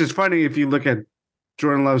 which is funny if you look at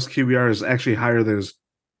Jordan Love's QBR is actually higher than his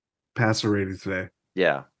passer rating today.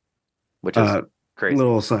 Yeah. Which is crazy.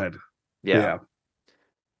 Little aside. Yeah.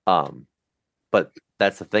 But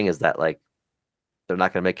that's the thing is that like they're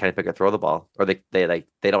not going to make Kenny Pickett throw the ball, or they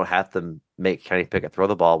don't have to make Kenny Pickett throw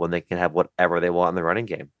the ball when they can have whatever they want in the running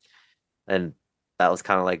game. And that was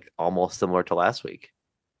kind of like almost similar to last week.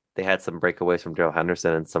 They had some breakaways from Joe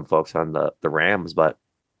Henderson and some folks on the Rams, but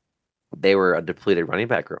they were a depleted running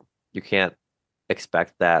back room. You can't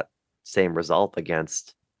expect that same result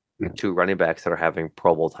against two running backs that are having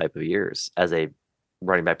Pro Bowl type of years as a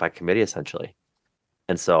running back by committee, essentially.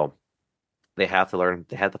 And so they have to learn,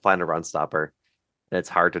 they have to find a run stopper. And it's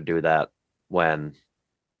hard to do that when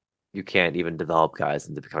you can't even develop guys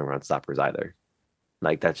into becoming run stoppers either.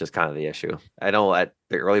 Like, that's just kind of the issue. I know at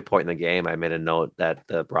the early point in the game, I made a note that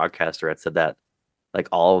the broadcaster had said that like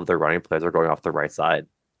all of their running plays are going off the right side.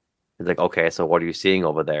 It's like, okay, so what are you seeing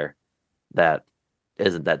over there that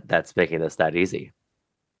isn't that's making this that easy?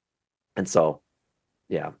 And so,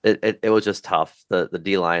 yeah, it was just tough. The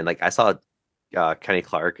D line, like I saw Kenny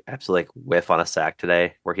Clark absolutely like whiff on a sack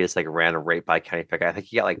today where he just like ran right by Kenny Pickett. I think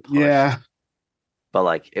he got like pushed. Yeah. But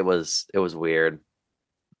like it was weird.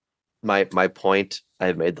 My point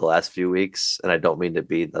I've made the last few weeks, and I don't mean to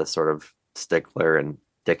be the sort of stickler and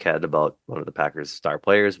dickhead about one of the Packers' star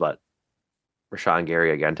players, but Rashawn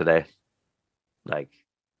Gary again today, like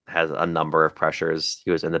has a number of pressures. He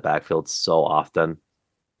was in the backfield so often.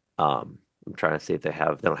 I'm trying to see if they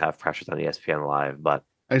don't have pressures on ESPN Live, but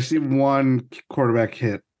I see one quarterback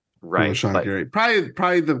hit. Right, Rashawn Gary,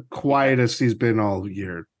 probably the quietest he's been all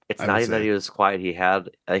year. It's not even that he was quiet.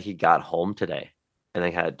 He got home today and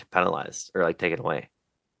they had penalized or like taken away.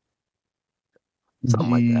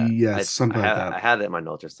 Something like that. Yes, something like that. I had it in my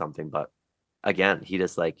notes or something, but again, he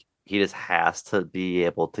just has to be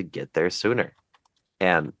able to get there sooner.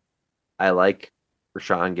 And I like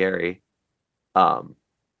Rashawn Gary.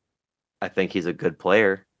 I think he's a good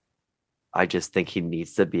player. I just think he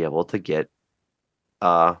needs to be able to get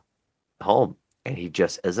home, and he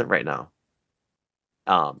just isn't right now.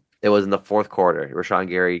 It was in the fourth quarter. Rashawn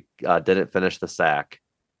Gary didn't finish the sack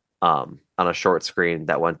on a short screen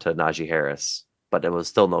that went to Najee Harris, but it was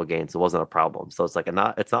still no gain, so it wasn't a problem. So it's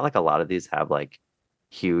not like a lot of these have like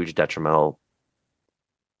huge detrimental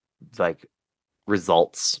like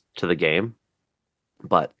results to the game,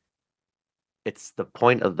 but it's the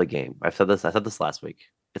point of the game. I said this last week.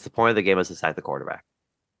 It's the point of the game is to sack the quarterback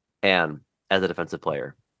and as a defensive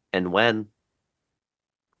player. And when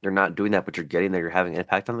you're not doing that, but you're getting there, you're having an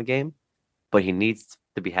impact on the game, but he needs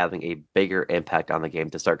to be having a bigger impact on the game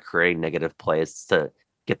to start creating negative plays to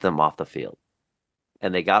get them off the field.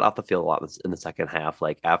 And they got off the field a lot in the second half.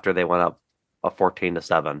 Like after they went up a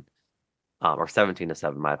 14-7 or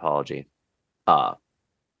 17-7, my apology.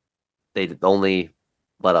 They only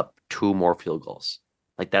let up 2 more field goals.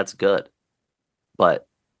 Like that's good, but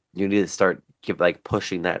you need to start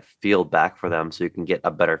pushing that field back for them so you can get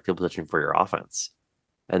a better field position for your offense.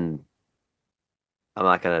 And I'm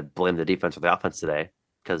not going to blame the defense or the offense today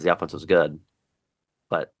because the offense was good,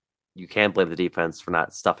 but you can't blame the defense for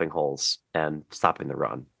not stuffing holes and stopping the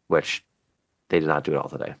run, which they did not do it all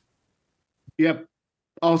today. Yep.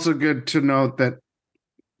 Also good to note that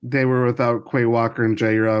they were without Quay Walker and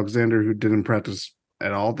Jair Alexander, who didn't practice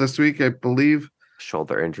at all this week, I believe.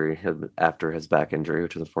 Shoulder injury after his back injury,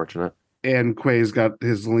 which is unfortunate. And Quay's got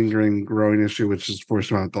his lingering growing issue, which has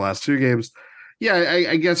forced him out the last 2 games. Yeah,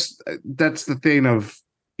 I guess that's the thing of,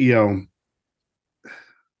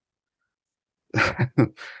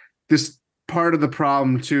 this part of the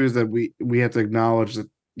problem too is that we have to acknowledge that,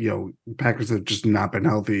 Packers have just not been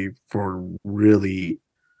healthy for really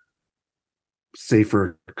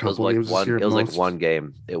safer couple games this year. It was like one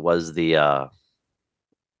game. It was the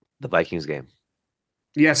Vikings game.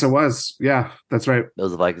 Yes, it was. Yeah, that's right. It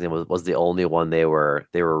was the Vikings game. Was the only one they were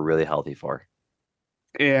really healthy for.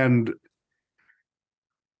 And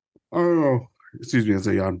excuse me as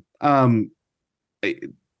I yawn.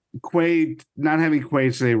 Quay, not having Quay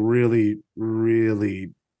today really,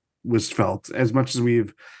 really was felt. As much as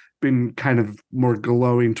we've been kind of more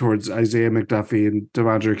glowing towards Isaiah McDuffie and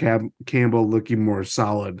Devondre Campbell looking more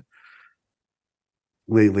solid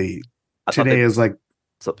lately, today is like...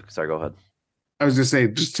 Sorry, go ahead. I was just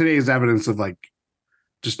saying, just today is evidence of like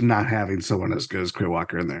just not having someone as good as Quay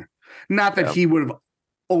Walker in there. Not that he would have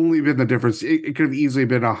only been the difference. It could have easily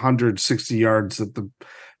been 160 yards that the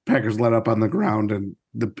Packers let up on the ground and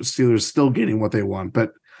the Steelers still getting what they want.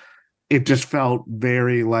 But it just felt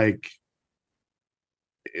very like,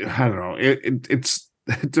 I don't know. It's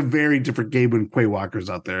a very different game when Quay Walker's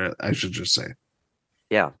out there, I should just say.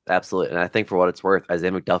 Yeah, absolutely. And I think for what it's worth,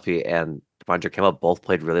 Isaiah McDuffie and Devondre Campbell both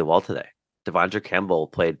played really well today. Devondre Campbell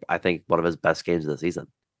played, I think, one of his best games of the season.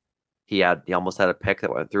 He almost had a pick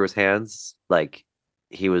that went through his hands. Like,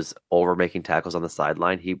 he was over making tackles on the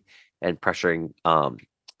sideline. And pressuring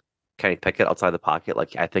Kenny Pickett outside the pocket.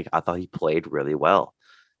 Like, I thought he played really well.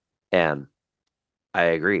 And I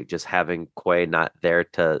agree. Just having Quay not there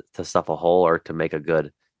to stuff a hole or to make a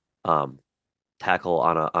good tackle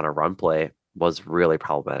on a run play was really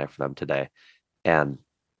problematic for them today. And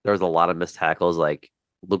there was a lot of missed tackles. Like,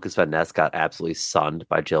 Lucas Van Ness got absolutely sunned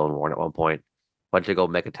by Jaylen Warren at one point. Went to go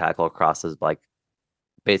make a tackle across his, like,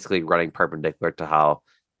 basically running perpendicular to how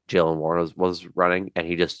Jaylen Warren was running, and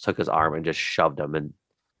he just took his arm and just shoved him and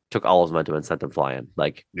took all his momentum and sent him flying.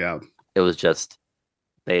 Like, yeah, it was just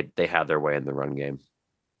they had their way in the run game.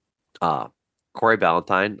 Corey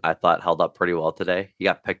Ballantyne, I thought, held up pretty well today. He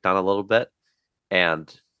got picked on a little bit,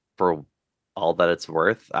 and for all that it's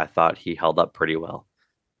worth, I thought he held up pretty well.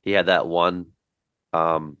 He had that one,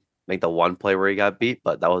 the one play where he got beat,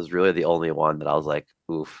 but that was really the only one that I was like,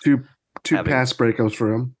 oof. Two pass breakups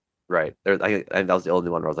for him. Right. And that was the only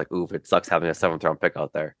one where I was like, oof, it sucks having a 7th round pick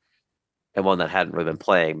out there. And one that hadn't really been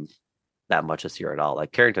playing that much this year at all.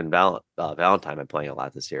 Like, Carrington Valentine been playing a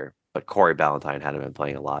lot this year, but Corey Ballantyne hadn't been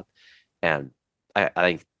playing a lot. And I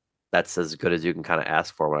think that's as good as you can kind of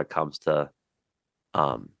ask for when it comes to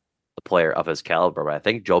a player of his caliber. But I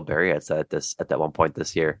think Joe Barry had said this at that one point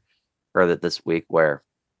this year, or that this week, where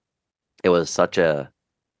it was such a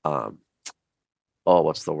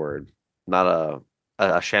what's the word? Not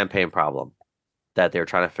a champagne problem, that they were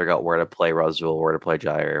trying to figure out where to play Rasul, where to play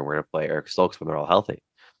Jair, and where to play Eric Stokes when they're all healthy.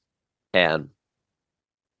 And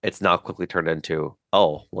it's now quickly turned into,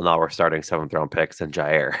 now we're starting 7th round picks and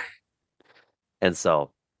Jair. And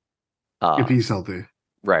so if he's healthy.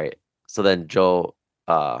 Right. So then Joe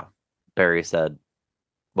Barry said,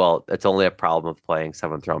 well, it's only a problem of playing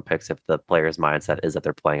 7th round picks if the player's mindset is that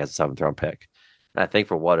they're playing as a 7th round pick. And I think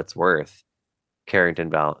for what it's worth, Carrington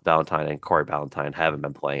Valentine and Corey Ballantyne haven't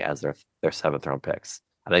been playing as their 7th round picks.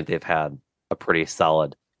 I think they've had a pretty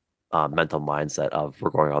solid mental mindset of, we're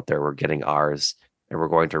going out there, we're getting ours, and we're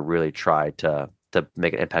going to really try to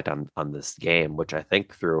make an impact on this game, which I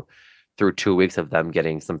think through 2 weeks of them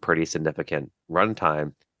getting some pretty significant run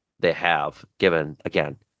time, they have, given,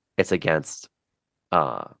 again, it's against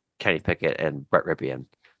Kenny Pickett and Brett Ripien.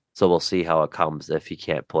 So we'll see how it comes if he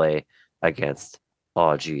can't play against,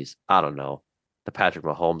 I don't know, the Patrick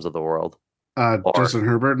Mahomes of the world. Justin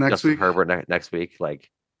Herbert next week. Next week. Like,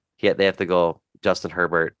 they have to go Justin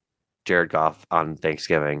Herbert, Jared Goff on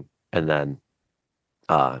Thanksgiving, and then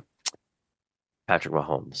Patrick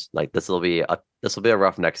Mahomes. Like, this will be a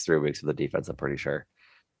rough next 3 weeks of the defense, I'm pretty sure.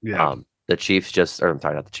 Yeah. The Chiefs not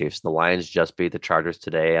the Chiefs. The Lions just beat the Chargers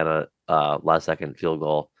today on a last second field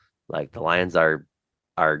goal. Like, the Lions are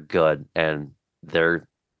good, and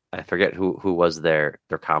I forget who was their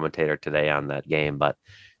commentator today on that game, but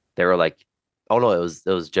they were like, it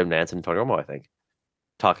was Jim Nantz and Tony Romo, I think,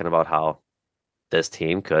 talking about how this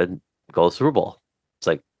team could go Super Bowl. It's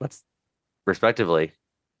like, let's respectively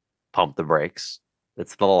pump the brakes.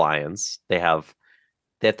 It's the Lions. They have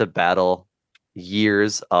to battle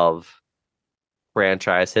years of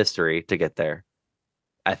franchise history to get there.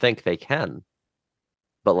 I think they can,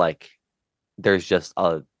 but like, there's just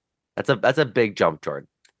that's a big jump, Jordan.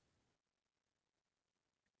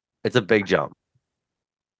 It's a big jump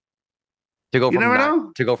to go from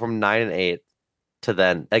 9-8 to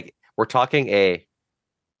then, like, we're talking a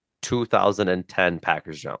 2010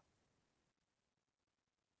 Packers jump,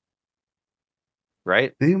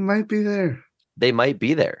 right? They might be there.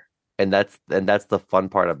 And that's the fun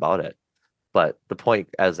part about it. But the point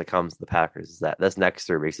as it comes to the Packers is that this next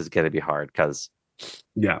 3 weeks is going to be hard, because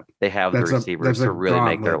they have the receivers to really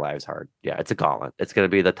make their lives hard. Yeah, it's a gauntlet. It's going to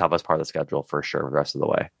be the toughest part of the schedule for sure the rest of the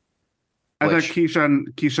way. I thought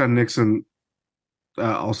Keyshawn Nixon,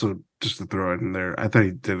 also, just to throw it in there, I thought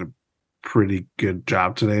he did a pretty good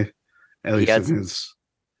job today. At least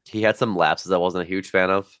he had some lapses I wasn't a huge fan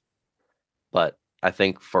of, but I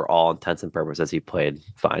think for all intents and purposes, he played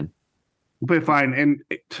fine. He played fine, and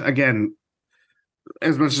again,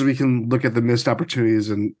 as much as we can look at the missed opportunities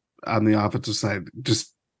and on the offensive side,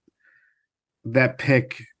 just that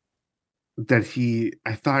pick that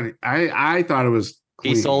I thought it was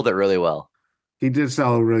clean. He sold it really well. He did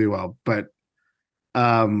sell it really well, but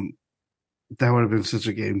that would have been such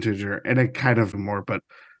a game changer, and it kind of more. But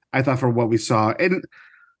I thought for what we saw, and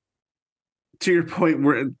to your point,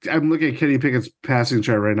 where I'm looking at Kenny Pickett's passing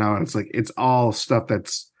chart right now, and it's like it's all stuff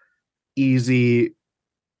that's easy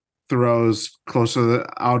throws close to the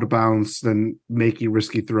out of bounds than making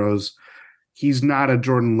risky throws. He's not a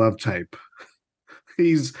Jordan Love type.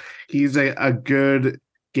 He's a good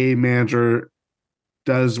game manager,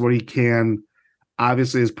 does what he can.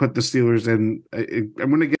 Obviously, has put the Steelers in. I'm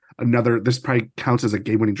going to get another. This probably counts as a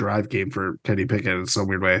game-winning drive game for Kenny Pickett in some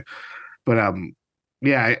weird way, but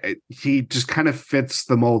yeah, he just kind of fits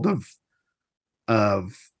the mold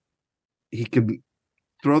of he can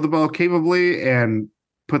throw the ball capably and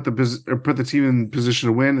put the team in position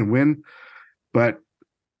to win. But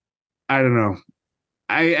I don't know.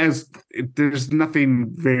 There's nothing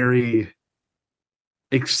very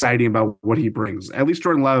exciting about what he brings. At least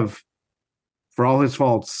Jordan Love, for all his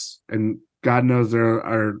faults, and God knows there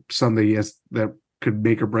are some that he has that could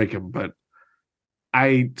make or break him, but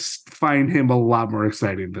I find him a lot more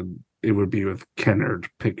exciting than it would be with Kennard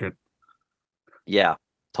Pickett. Yeah,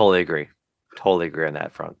 totally agree. Totally agree on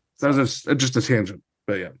that front. So that was just a tangent,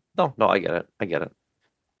 but yeah. No, I get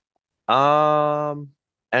it.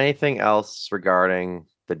 Anything else regarding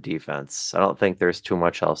the defense? I don't think there's too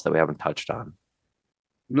much else that we haven't touched on.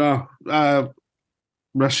 No,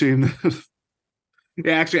 rushing.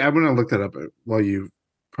 Yeah, actually, I'm going to look that up while you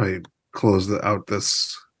probably close out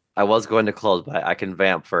this. I was going to close, but I can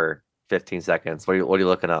vamp for 15 seconds. What are you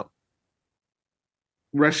looking up?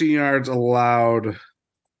 Rushing yards allowed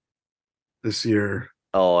this year.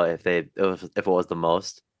 Oh, if it was the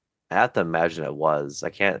most, I have to imagine it was.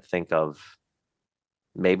 I can't think of.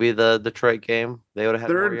 Maybe the Detroit game, they would have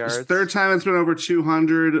had more yards. Third time it's been over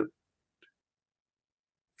 200.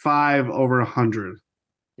 5 over 100.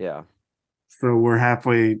 Yeah. So we're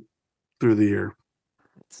halfway through the year.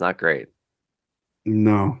 It's not great.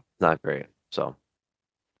 No. Not great. So.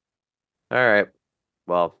 All right.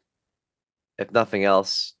 Well, if nothing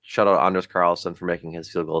else, shout out Anders Carlson for making his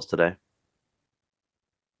field goals today.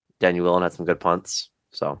 Daniel Willen had some good punts.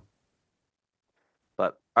 So.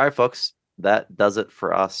 But, all right, folks. That does it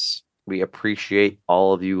for us. We appreciate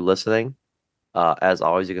all of you listening. As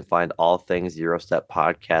always, you can find all things Eurostep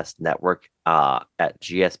Podcast Network at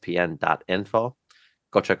gspn.info.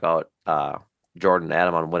 Go check out Jordan and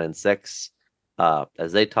Adam on Win in 6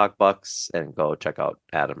 as they talk Bucks, and go check out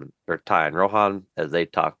Ty and Rohan as they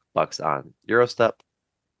talk Bucks on Eurostep.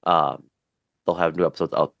 They'll have new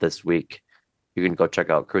episodes out this week. You can go check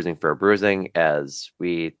out Cruising for a Bruising as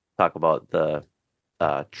we talk about the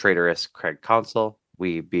traitorous Craig Counsell,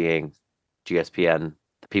 we being GSPN,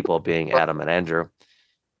 the people being Adam and Andrew.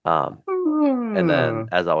 And then,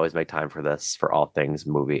 as always, make time for this for all things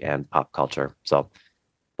movie and pop culture. So,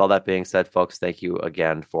 with all that being said, folks, thank you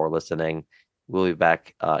again for listening. We'll be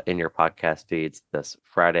back in your podcast feeds this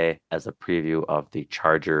Friday as a preview of the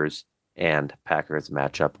Chargers and Packers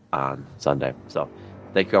matchup on Sunday. So,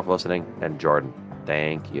 thank you all for listening. And Jordan,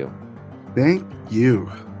 thank you. Thank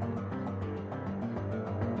you.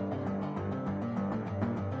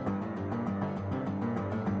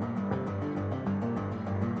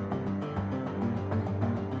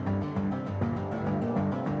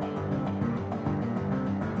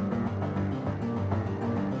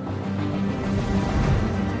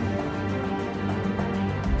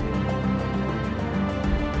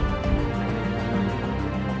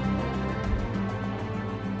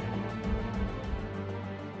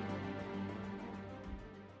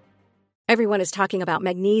 Everyone is talking about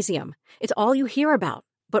magnesium. It's all you hear about.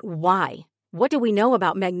 But why? What do we know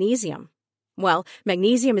about magnesium? Well,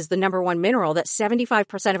 magnesium is the #1 mineral that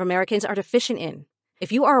 75% of Americans are deficient in.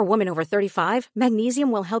 If you are a woman over 35,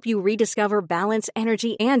 magnesium will help you rediscover balance,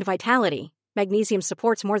 energy, and vitality. Magnesium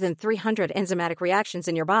supports more than 300 enzymatic reactions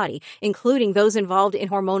in your body, including those involved in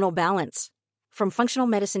hormonal balance. From functional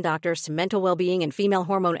medicine doctors to mental well-being and female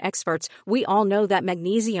hormone experts, we all know that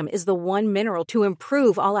magnesium is the one mineral to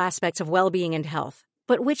improve all aspects of well-being and health.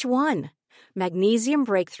 But which one? Magnesium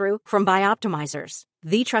Breakthrough from Bioptimizers,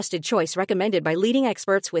 the trusted choice recommended by leading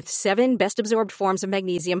experts with 7 best-absorbed forms of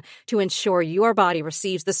magnesium to ensure your body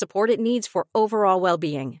receives the support it needs for overall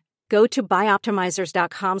well-being. Go to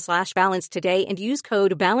bioptimizers.com/balance today and use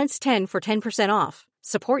code BALANCE10 for 10% off.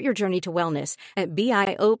 Support your journey to wellness at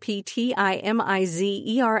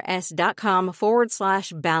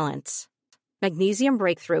bioptimizers.com/balance. Magnesium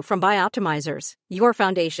Breakthrough from Bioptimizers, your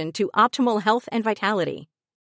foundation to optimal health and vitality.